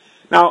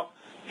 Now,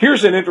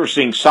 here's an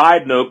interesting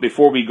side note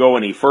before we go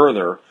any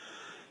further.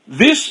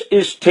 This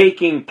is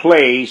taking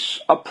place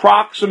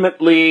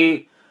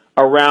approximately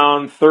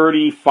around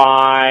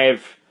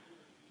 35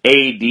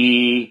 AD,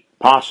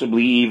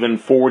 possibly even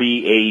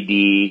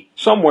 40 AD,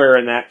 somewhere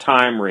in that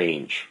time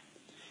range.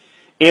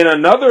 In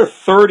another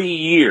 30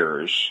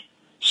 years,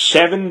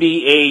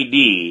 70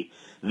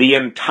 AD, the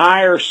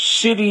entire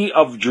city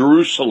of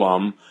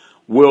Jerusalem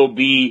will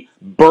be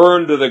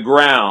burned to the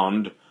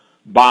ground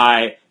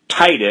by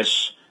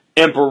Titus,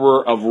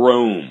 emperor of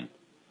Rome.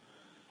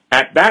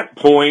 At that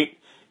point,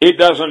 it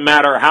doesn't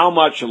matter how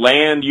much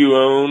land you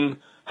own,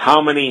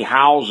 how many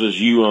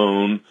houses you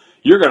own,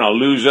 you're going to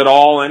lose it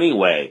all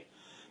anyway,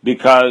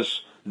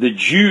 because the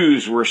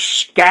Jews were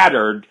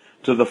scattered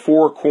to the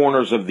four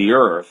corners of the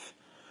earth.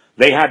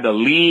 They had to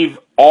leave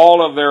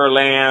all of their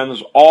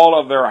lands, all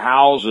of their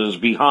houses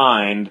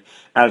behind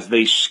as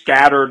they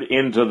scattered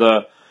into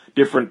the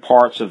different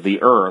parts of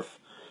the earth.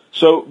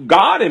 So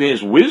God in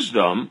his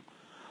wisdom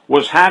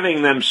was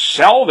having them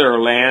sell their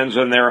lands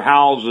and their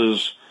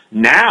houses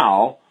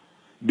now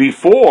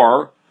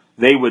before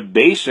they would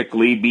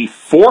basically be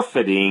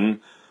forfeiting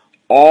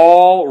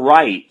all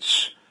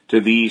rights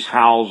to these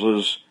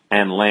houses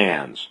and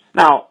lands.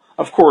 Now,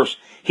 of course,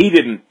 he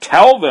didn't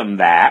tell them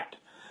that.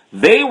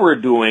 They were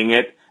doing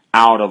it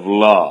out of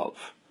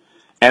love.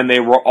 And they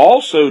were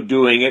also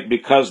doing it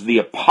because the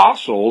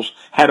apostles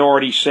had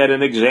already set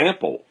an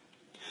example.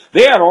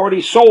 They had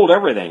already sold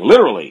everything,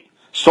 literally,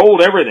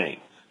 sold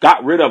everything,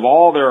 got rid of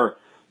all their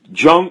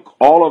junk,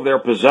 all of their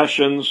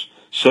possessions,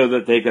 so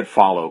that they could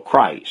follow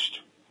Christ.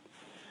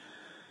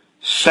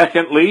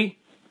 Secondly,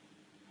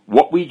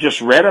 what we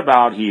just read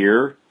about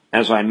here,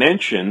 as I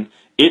mentioned,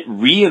 it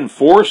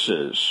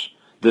reinforces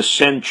the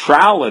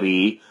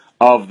centrality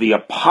of the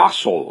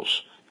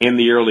apostles in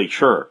the early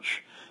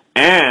church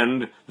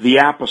and the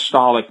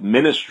apostolic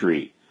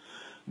ministry.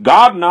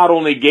 God not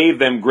only gave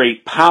them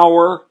great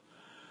power,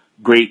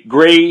 great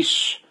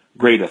grace,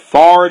 great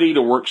authority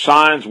to work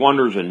signs,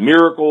 wonders, and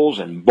miracles,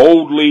 and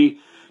boldly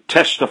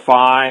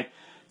testify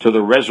to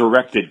the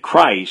resurrected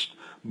Christ,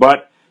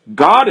 but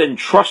God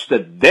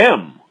entrusted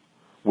them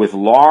with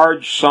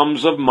large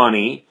sums of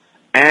money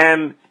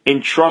and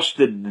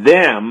entrusted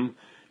them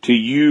to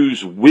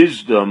use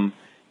wisdom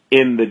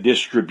in the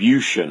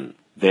distribution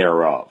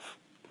thereof.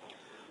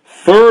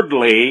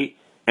 Thirdly,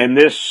 and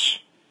this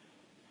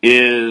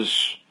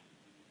is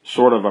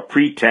sort of a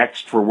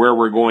pretext for where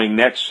we're going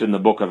next in the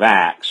book of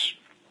Acts,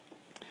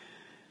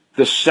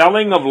 the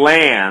selling of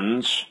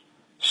lands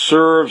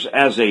serves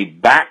as a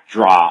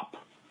backdrop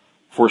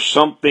for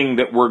something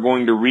that we're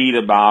going to read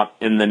about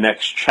in the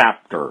next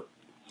chapter,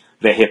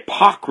 the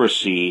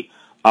hypocrisy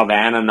of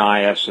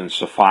Ananias and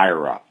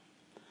Sapphira.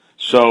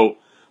 So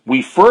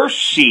we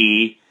first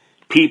see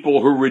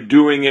people who were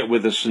doing it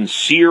with a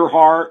sincere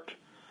heart.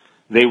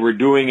 They were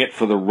doing it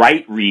for the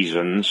right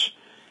reasons.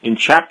 In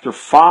chapter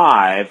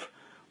 5,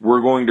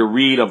 we're going to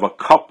read of a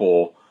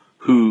couple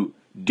who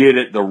did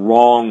it the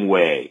wrong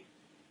way,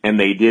 and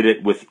they did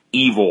it with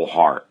evil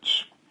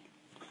hearts.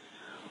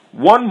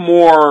 One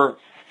more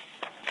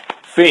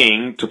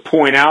thing to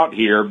point out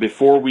here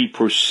before we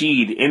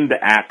proceed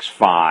into Acts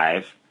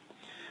 5,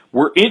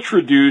 we're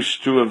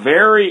introduced to a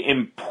very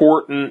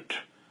important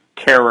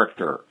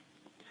character.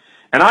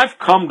 And I've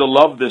come to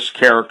love this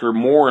character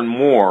more and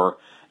more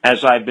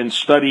as I've been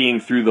studying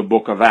through the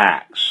book of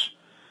Acts.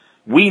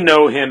 We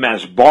know him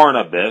as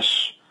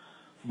Barnabas,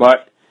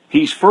 but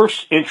he's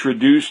first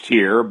introduced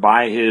here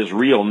by his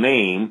real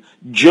name,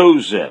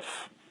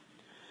 Joseph.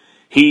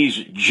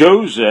 He's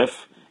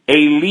Joseph,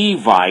 a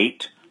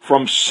Levite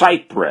from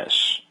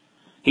Cyprus.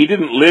 He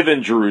didn't live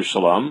in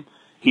Jerusalem.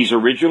 He's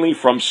originally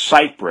from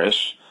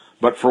Cyprus,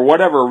 but for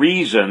whatever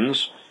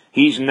reasons,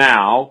 he's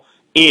now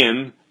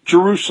in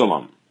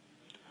Jerusalem.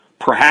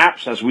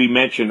 Perhaps, as we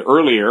mentioned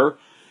earlier,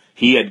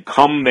 he had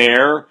come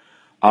there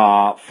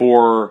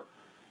for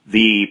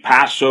the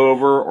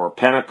Passover or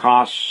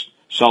Pentecost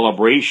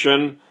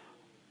celebration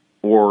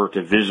or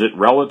to visit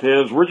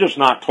relatives. We're just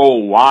not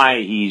told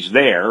why he's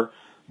there,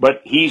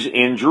 but he's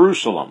in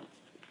Jerusalem.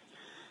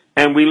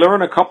 And we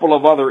learn a couple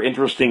of other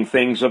interesting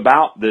things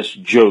about this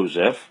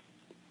Joseph.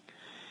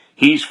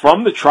 He's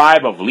from the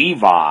tribe of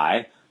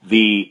Levi,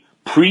 the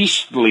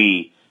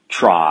priestly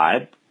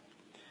tribe.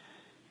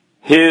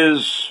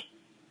 His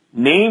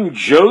name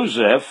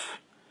Joseph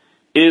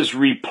is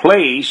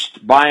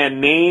replaced by a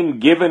name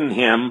given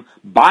him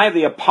by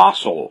the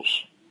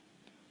apostles.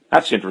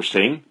 That's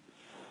interesting.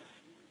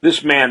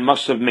 This man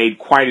must have made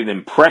quite an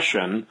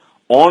impression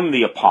on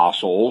the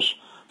apostles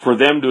for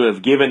them to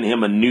have given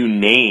him a new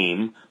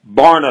name,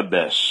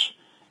 Barnabas.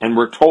 And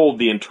we're told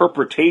the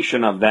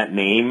interpretation of that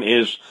name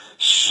is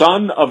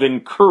son of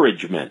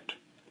encouragement,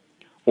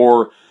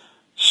 or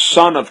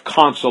son of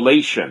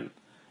consolation,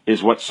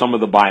 is what some of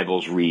the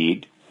Bibles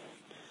read.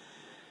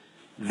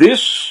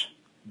 This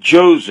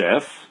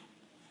Joseph,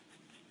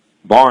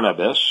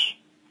 Barnabas,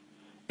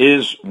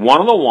 is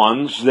one of the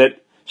ones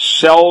that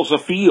sells a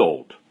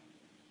field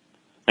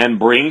and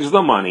brings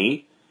the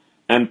money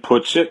and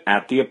puts it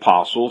at the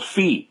apostles'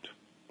 feet.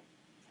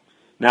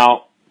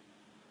 Now,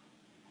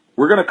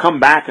 we're going to come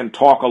back and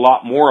talk a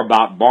lot more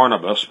about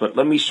Barnabas, but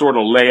let me sort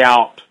of lay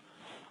out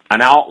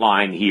an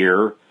outline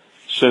here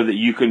so that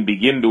you can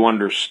begin to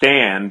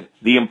understand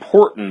the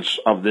importance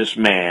of this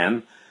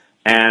man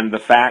and the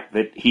fact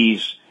that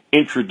he's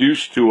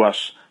introduced to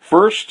us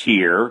first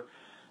here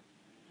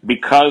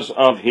because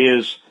of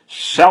his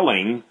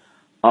selling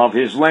of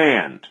his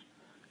land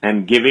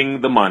and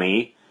giving the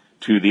money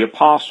to the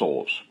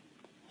apostles.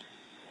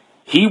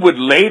 He would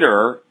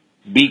later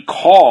be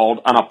called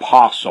an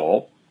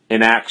apostle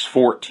in Acts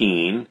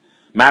 14.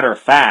 Matter of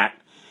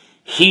fact,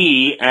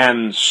 he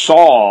and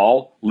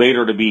Saul,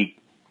 later to be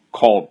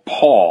called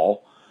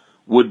Paul,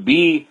 would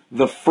be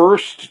the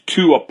first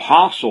two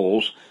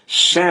apostles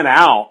sent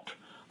out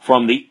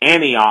from the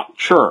Antioch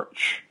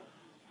church,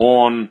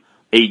 on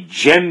a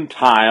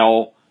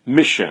Gentile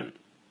mission.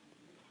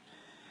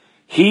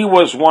 He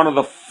was one of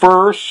the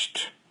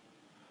first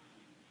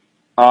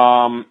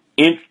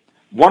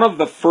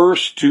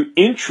to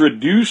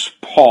introduce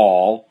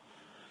Paul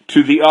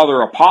to the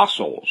other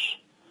apostles.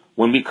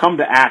 When we come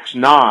to Acts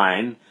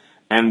 9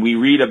 and we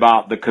read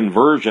about the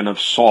conversion of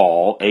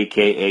Saul,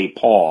 aka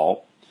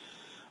Paul,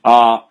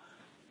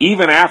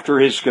 even after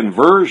his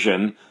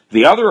conversion,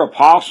 the other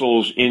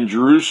apostles in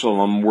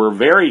Jerusalem were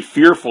very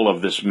fearful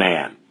of this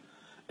man,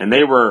 and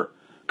they were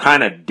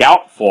kind of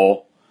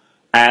doubtful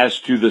as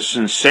to the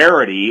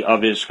sincerity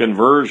of his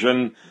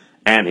conversion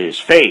and his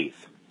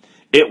faith.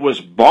 It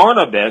was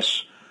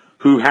Barnabas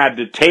who had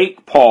to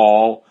take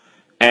Paul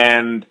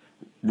and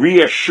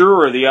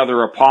reassure the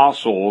other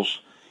apostles,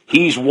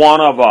 he's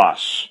one of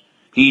us.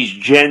 He's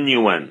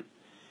genuine.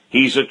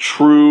 He's a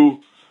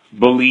true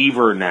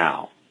believer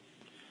now.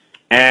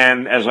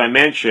 And as I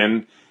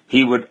mentioned,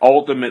 he would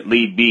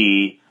ultimately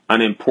be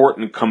an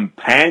important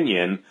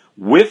companion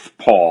with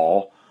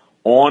Paul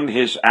on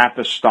his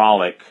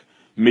apostolic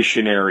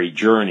missionary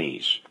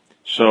journeys.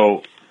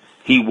 So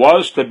he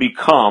was to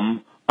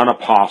become an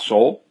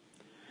apostle,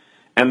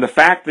 and the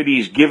fact that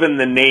he's given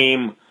the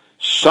name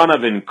Son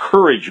of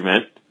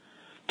Encouragement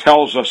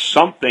tells us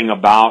something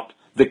about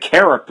the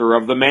character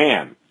of the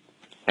man.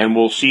 And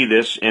we'll see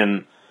this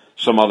in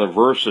some other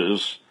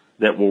verses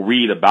that we'll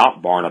read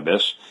about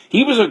Barnabas.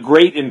 He was a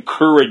great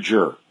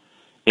encourager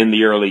in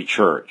the early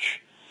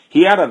church.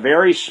 He had a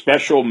very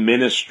special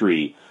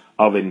ministry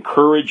of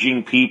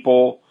encouraging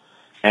people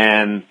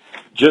and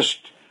just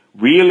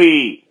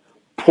really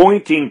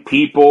pointing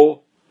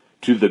people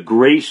to the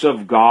grace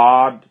of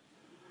God,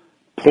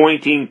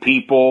 pointing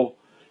people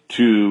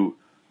to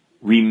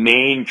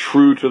remain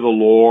true to the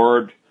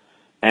Lord,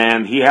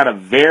 and he had a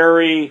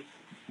very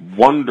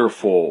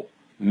wonderful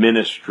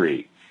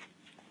ministry.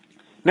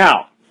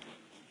 Now,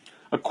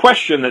 a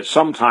question that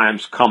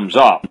sometimes comes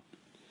up: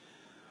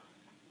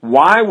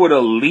 why would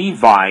a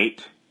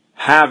Levite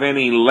have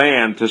any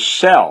land to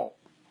sell?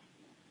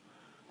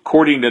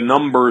 According to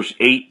Numbers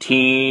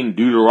 18,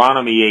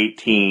 Deuteronomy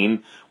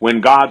 18, when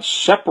God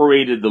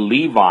separated the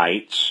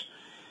Levites,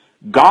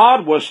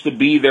 God was to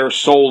be their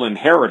sole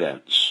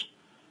inheritance,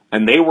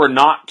 and they were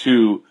not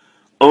to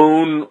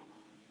own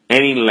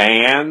any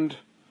land.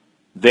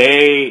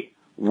 They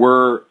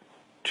were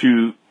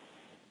to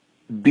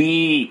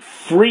be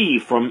free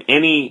from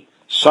any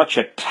such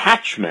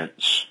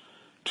attachments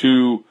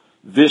to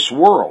this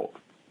world.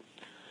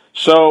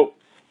 So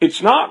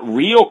it's not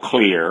real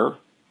clear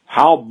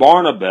how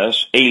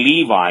Barnabas, a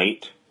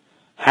Levite,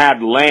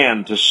 had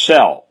land to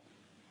sell.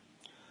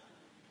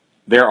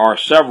 There are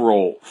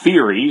several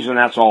theories, and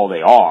that's all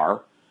they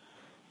are.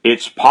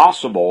 It's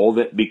possible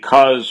that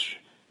because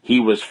he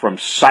was from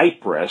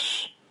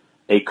Cyprus,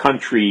 a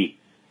country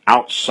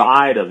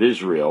outside of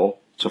Israel,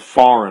 it's a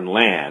foreign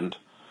land,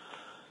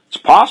 it's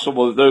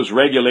possible that those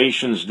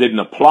regulations didn't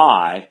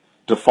apply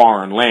to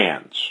foreign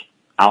lands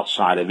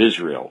outside of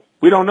Israel.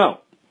 We don't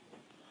know.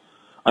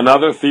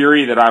 Another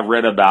theory that I've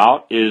read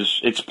about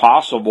is it's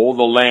possible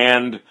the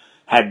land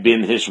had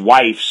been his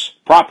wife's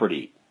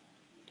property.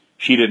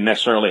 She didn't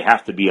necessarily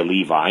have to be a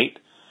Levite.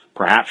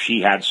 Perhaps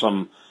she had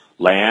some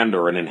land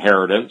or an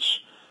inheritance,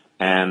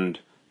 and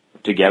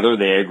together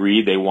they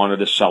agreed they wanted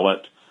to sell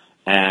it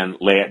and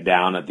lay it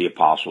down at the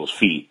apostles'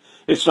 feet.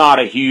 It's not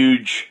a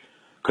huge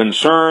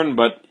concern,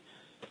 but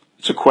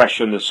it's a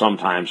question that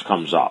sometimes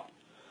comes up.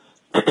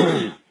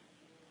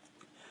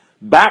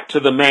 Back to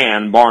the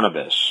man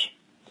Barnabas.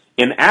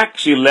 In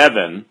Acts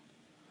 11,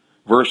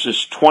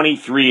 verses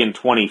 23 and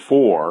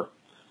 24,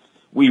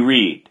 we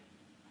read,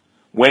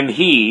 when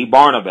he,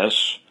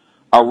 Barnabas,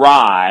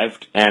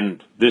 arrived,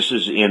 and this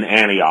is in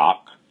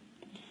Antioch,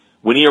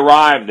 when he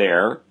arrived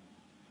there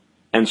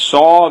and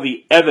saw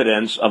the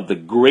evidence of the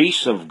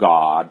grace of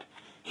God,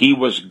 he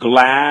was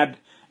glad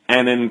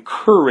and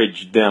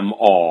encouraged them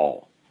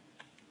all.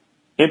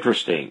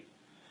 Interesting.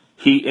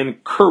 He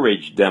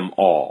encouraged them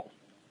all.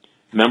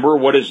 Remember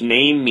what his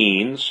name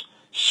means,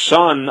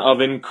 Son of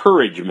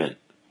Encouragement.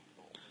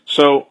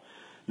 So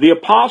the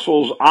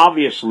apostles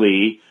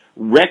obviously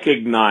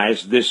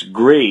recognized this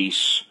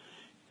grace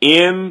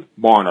in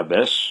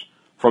Barnabas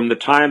from the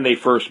time they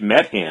first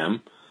met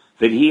him,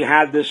 that he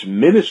had this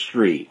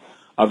ministry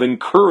of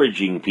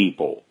encouraging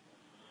people.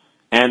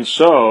 And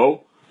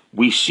so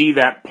we see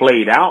that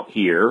played out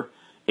here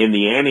in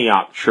the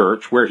Antioch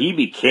church, where he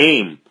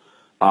became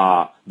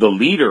the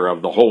leader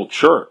of the whole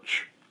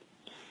church.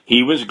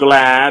 He was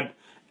glad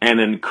and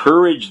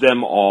encouraged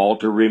them all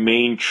to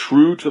remain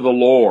true to the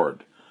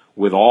Lord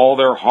with all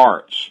their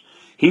hearts.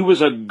 He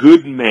was a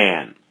good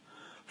man,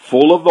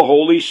 full of the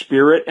Holy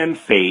Spirit and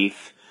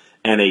faith,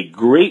 and a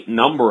great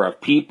number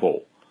of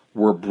people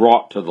were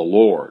brought to the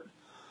Lord.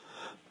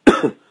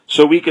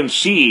 So we can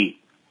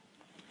see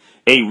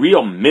a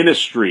real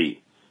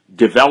ministry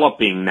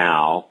developing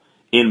now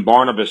in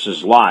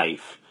Barnabas'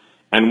 life.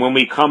 And when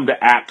we come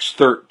to Acts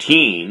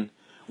 13,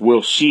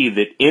 we'll see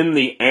that in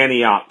the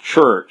Antioch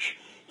church,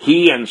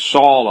 he and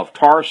Saul of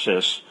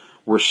Tarsus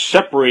were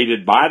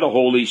separated by the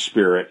Holy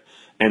Spirit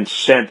and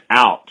sent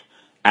out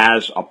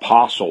as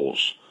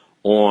apostles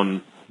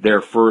on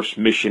their first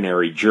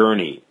missionary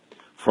journey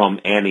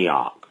from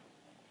Antioch.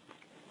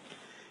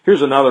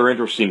 Here's another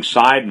interesting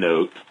side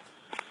note.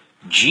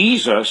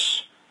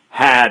 Jesus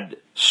had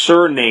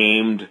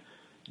surnamed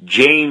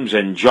James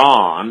and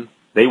John,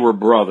 they were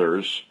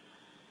brothers,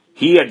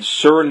 he had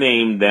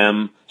surnamed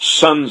them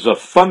sons of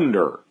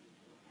thunder.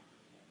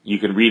 You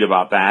can read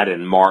about that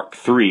in Mark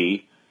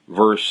 3,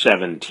 verse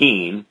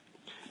 17.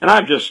 And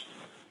I've just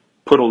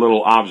put a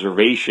little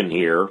observation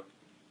here.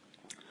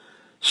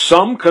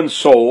 Some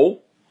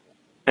console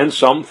and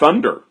some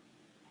thunder.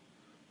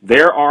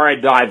 There are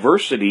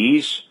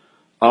diversities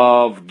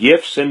of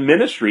gifts and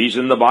ministries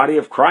in the body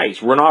of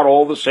Christ. We're not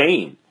all the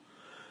same.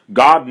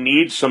 God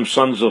needs some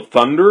sons of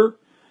thunder.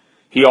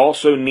 He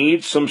also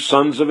needs some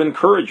sons of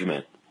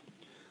encouragement.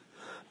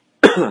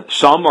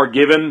 Some are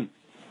given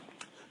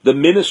the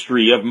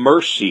ministry of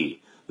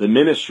mercy, the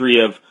ministry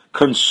of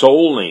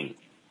consoling,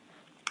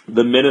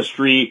 the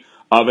ministry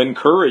of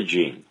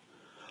encouraging.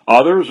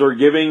 Others are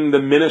giving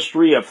the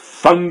ministry of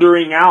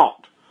thundering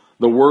out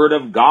the word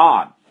of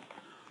God,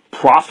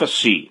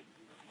 prophecy,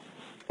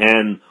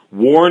 and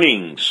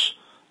warnings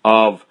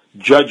of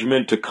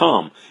judgment to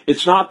come.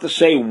 It's not to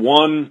say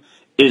one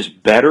is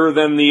better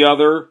than the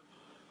other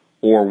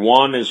or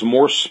one is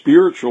more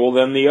spiritual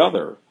than the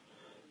other.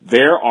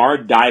 There are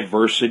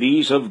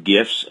diversities of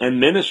gifts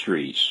and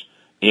ministries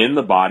in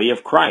the body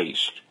of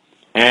Christ.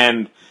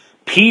 And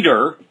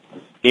Peter,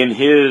 in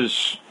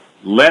his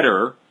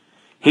letter,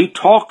 he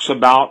talks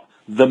about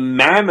the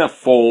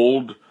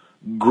manifold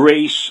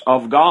grace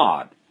of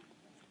God.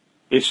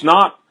 It's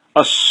not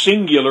a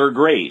singular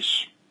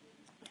grace.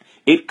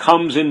 It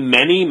comes in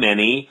many,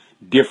 many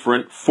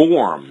different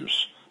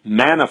forms.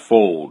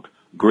 Manifold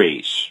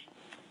grace.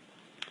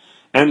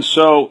 And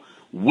so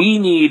we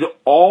need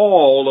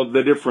all of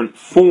the different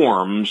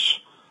forms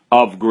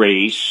of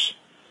grace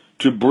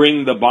to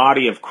bring the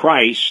body of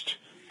Christ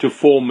to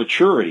full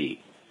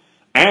maturity.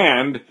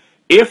 And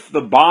if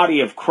the body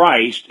of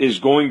Christ is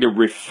going to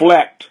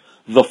reflect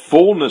the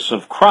fullness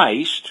of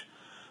Christ,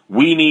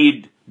 we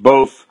need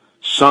both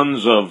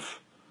sons of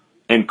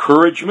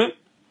encouragement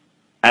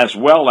as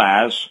well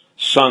as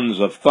sons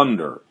of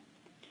thunder.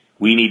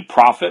 We need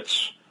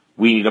prophets,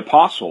 we need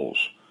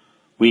apostles,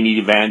 we need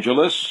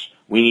evangelists,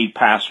 we need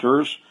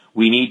pastors,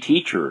 we need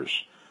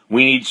teachers.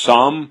 We need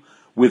some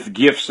with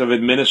gifts of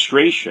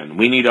administration.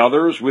 We need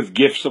others with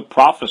gifts of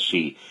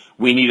prophecy.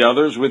 We need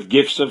others with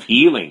gifts of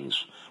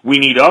healings. We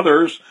need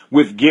others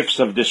with gifts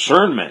of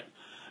discernment.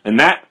 And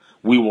that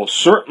we will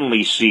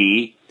certainly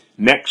see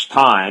next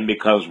time,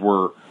 because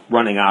we're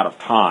running out of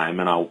time,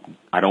 and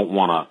I don't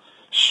want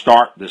to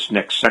start this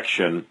next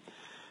section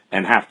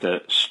and have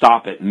to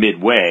stop it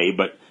midway,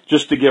 but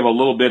just to give a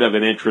little bit of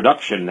an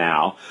introduction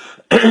now.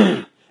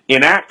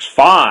 In Acts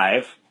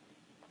 5,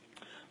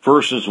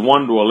 verses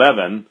 1 to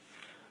 11,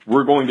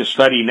 we're going to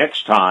study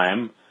next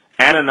time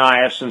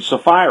Ananias and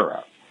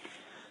Sapphira.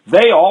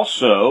 They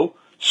also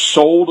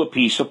sold a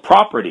piece of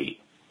property.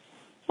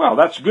 Well,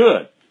 that's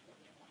good.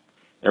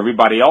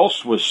 Everybody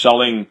else was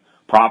selling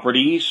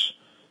properties,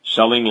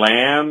 selling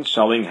land,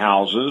 selling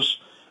houses,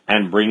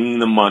 and bringing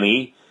the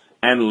money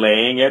and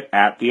laying it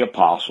at the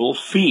apostles'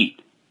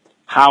 feet.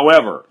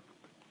 However,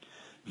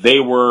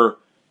 they were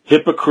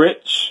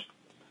hypocrites,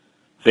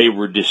 they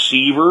were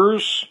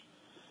deceivers,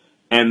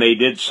 and they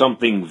did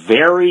something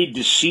very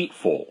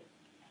deceitful.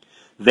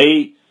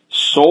 They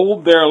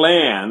sold their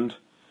land,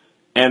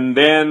 and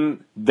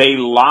then they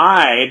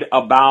lied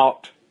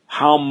about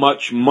how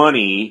much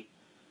money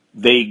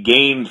they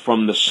gained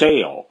from the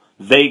sale.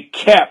 They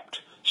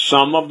kept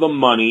some of the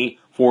money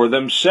for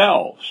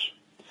themselves.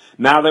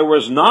 Now, there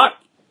was not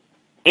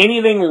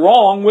anything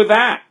wrong with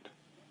that.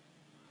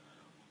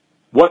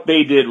 What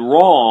they did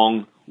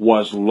wrong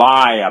was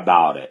lie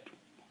about it.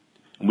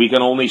 We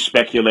can only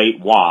speculate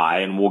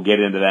why, and we'll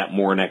get into that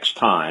more next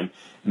time.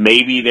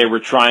 Maybe they were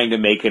trying to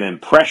make an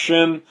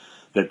impression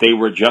that they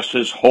were just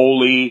as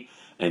holy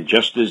and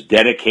just as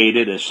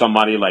dedicated as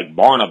somebody like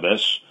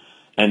Barnabas,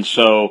 and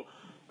so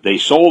they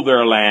sold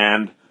their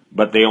land,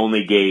 but they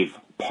only gave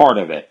part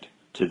of it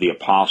to the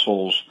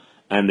apostles,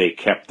 and they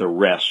kept the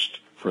rest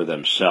for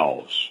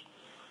themselves.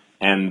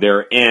 And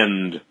their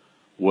end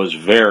was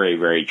very,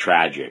 very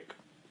tragic.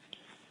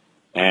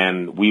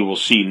 And we will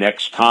see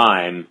next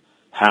time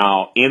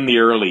how in the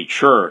early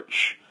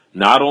church,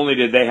 not only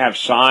did they have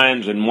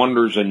signs and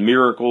wonders and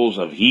miracles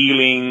of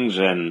healings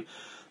and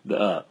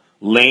the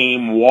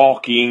lame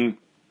walking,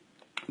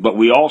 but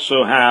we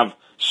also have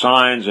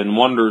signs and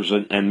wonders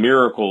and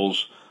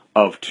miracles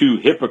of two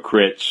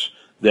hypocrites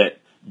that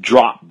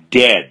dropped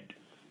dead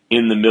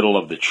in the middle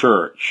of the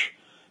church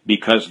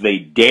because they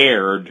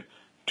dared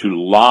to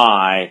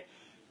lie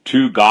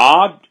to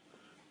God,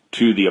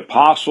 to the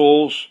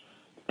apostles,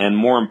 and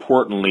more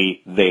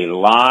importantly, they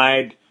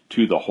lied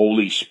to the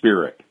Holy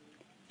Spirit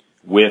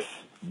with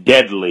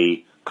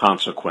deadly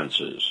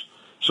consequences.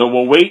 So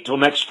we'll wait till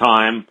next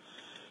time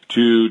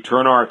to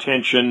turn our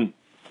attention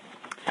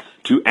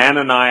to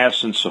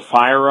Ananias and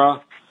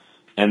Sapphira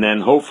and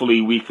then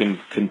hopefully we can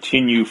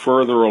continue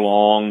further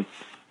along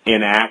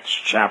in Acts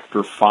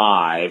chapter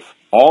 5.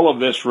 All of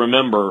this,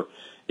 remember,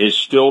 is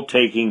still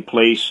taking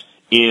place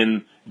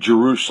in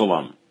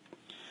Jerusalem.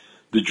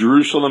 The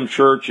Jerusalem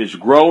church is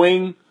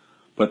growing,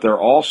 but they're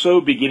also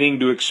beginning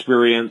to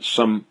experience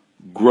some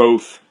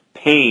growth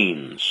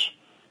pains.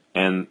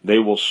 And they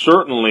will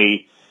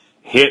certainly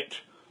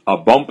hit a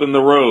bump in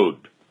the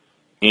road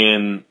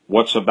in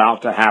what's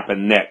about to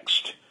happen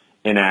next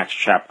in Acts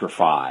chapter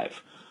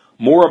 5.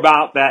 More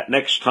about that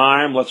next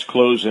time. Let's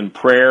close in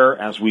prayer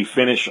as we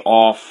finish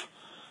off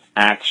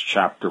Acts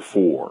chapter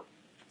 4.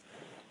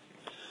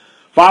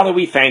 Father,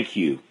 we thank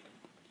you.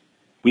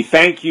 We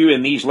thank you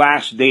in these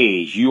last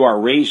days you are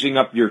raising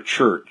up your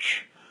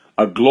church,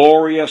 a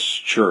glorious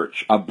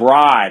church, a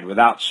bride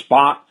without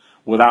spot,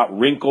 without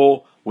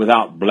wrinkle,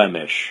 without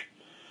blemish.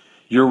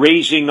 You're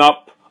raising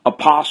up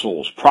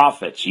apostles,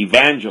 prophets,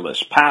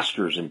 evangelists,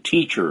 pastors, and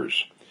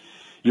teachers.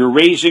 You're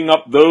raising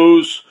up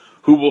those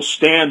who will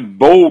stand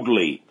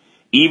boldly,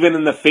 even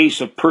in the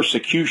face of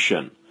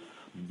persecution,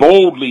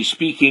 boldly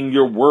speaking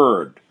your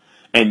word,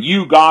 and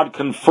you, God,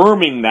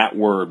 confirming that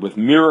word with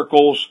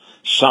miracles,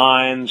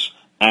 signs,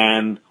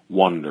 and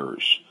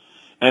wonders.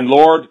 And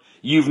Lord,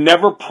 you've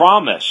never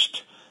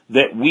promised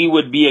that we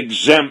would be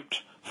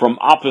exempt from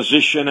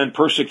opposition and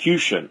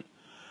persecution.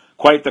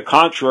 Quite the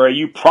contrary,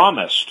 you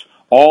promised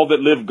all that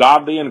live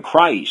godly in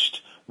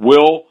Christ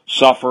will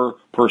suffer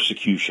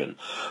persecution.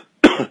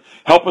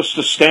 Help us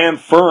to stand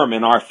firm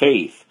in our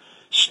faith,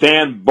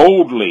 stand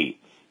boldly,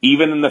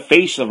 even in the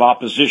face of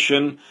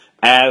opposition,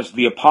 as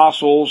the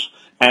apostles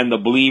and the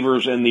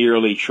believers in the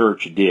early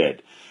church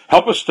did.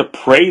 Help us to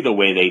pray the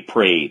way they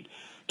prayed,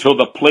 till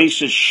the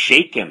place is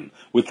shaken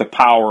with the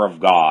power of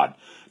God,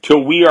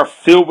 till we are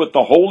filled with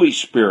the Holy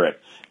Spirit,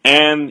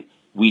 and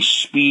we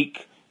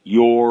speak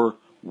your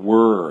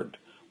word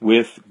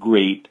with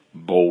great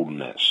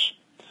boldness.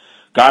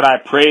 God, I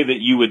pray that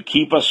you would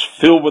keep us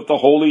filled with the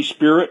Holy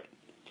Spirit.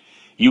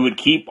 You would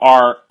keep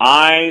our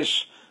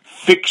eyes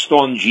fixed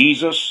on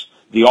Jesus,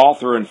 the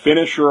author and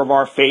finisher of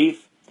our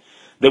faith,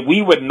 that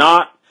we would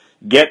not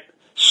get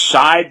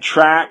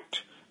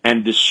sidetracked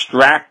and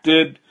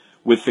distracted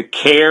with the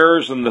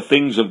cares and the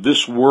things of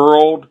this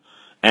world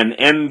and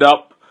end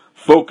up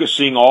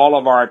focusing all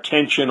of our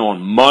attention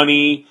on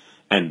money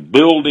and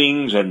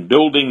buildings and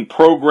building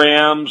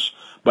programs,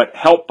 but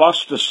help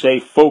us to stay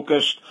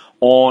focused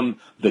on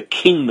the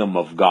kingdom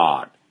of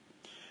God.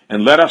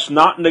 And let us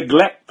not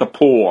neglect the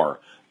poor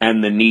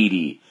and the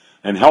needy,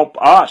 and help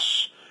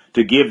us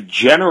to give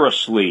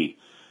generously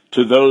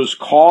to those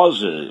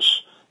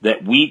causes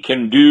that we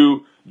can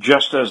do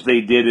just as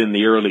they did in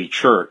the early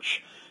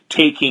church,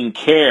 taking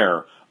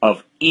care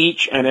of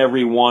each and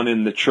every one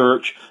in the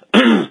church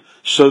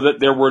so that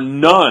there were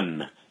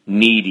none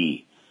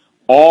needy.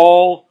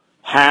 All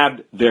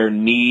had their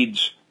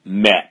needs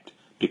met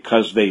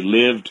because they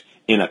lived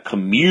in a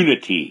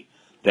community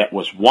that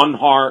was one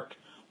heart,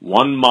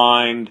 one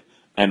mind,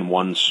 and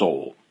one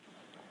soul.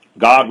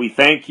 God, we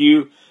thank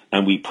you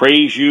and we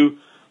praise you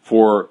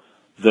for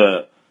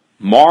the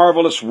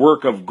marvelous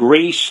work of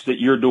grace that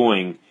you're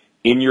doing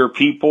in your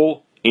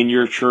people, in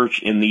your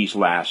church in these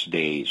last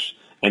days.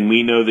 And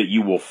we know that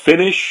you will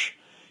finish,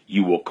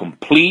 you will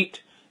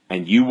complete,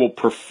 and you will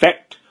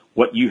perfect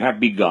what you have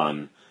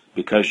begun,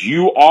 because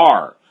you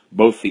are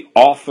both the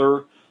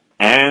author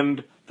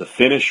and the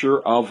finisher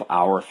of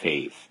our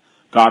faith.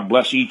 God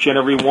bless each and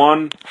every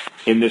one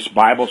in this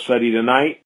Bible study tonight.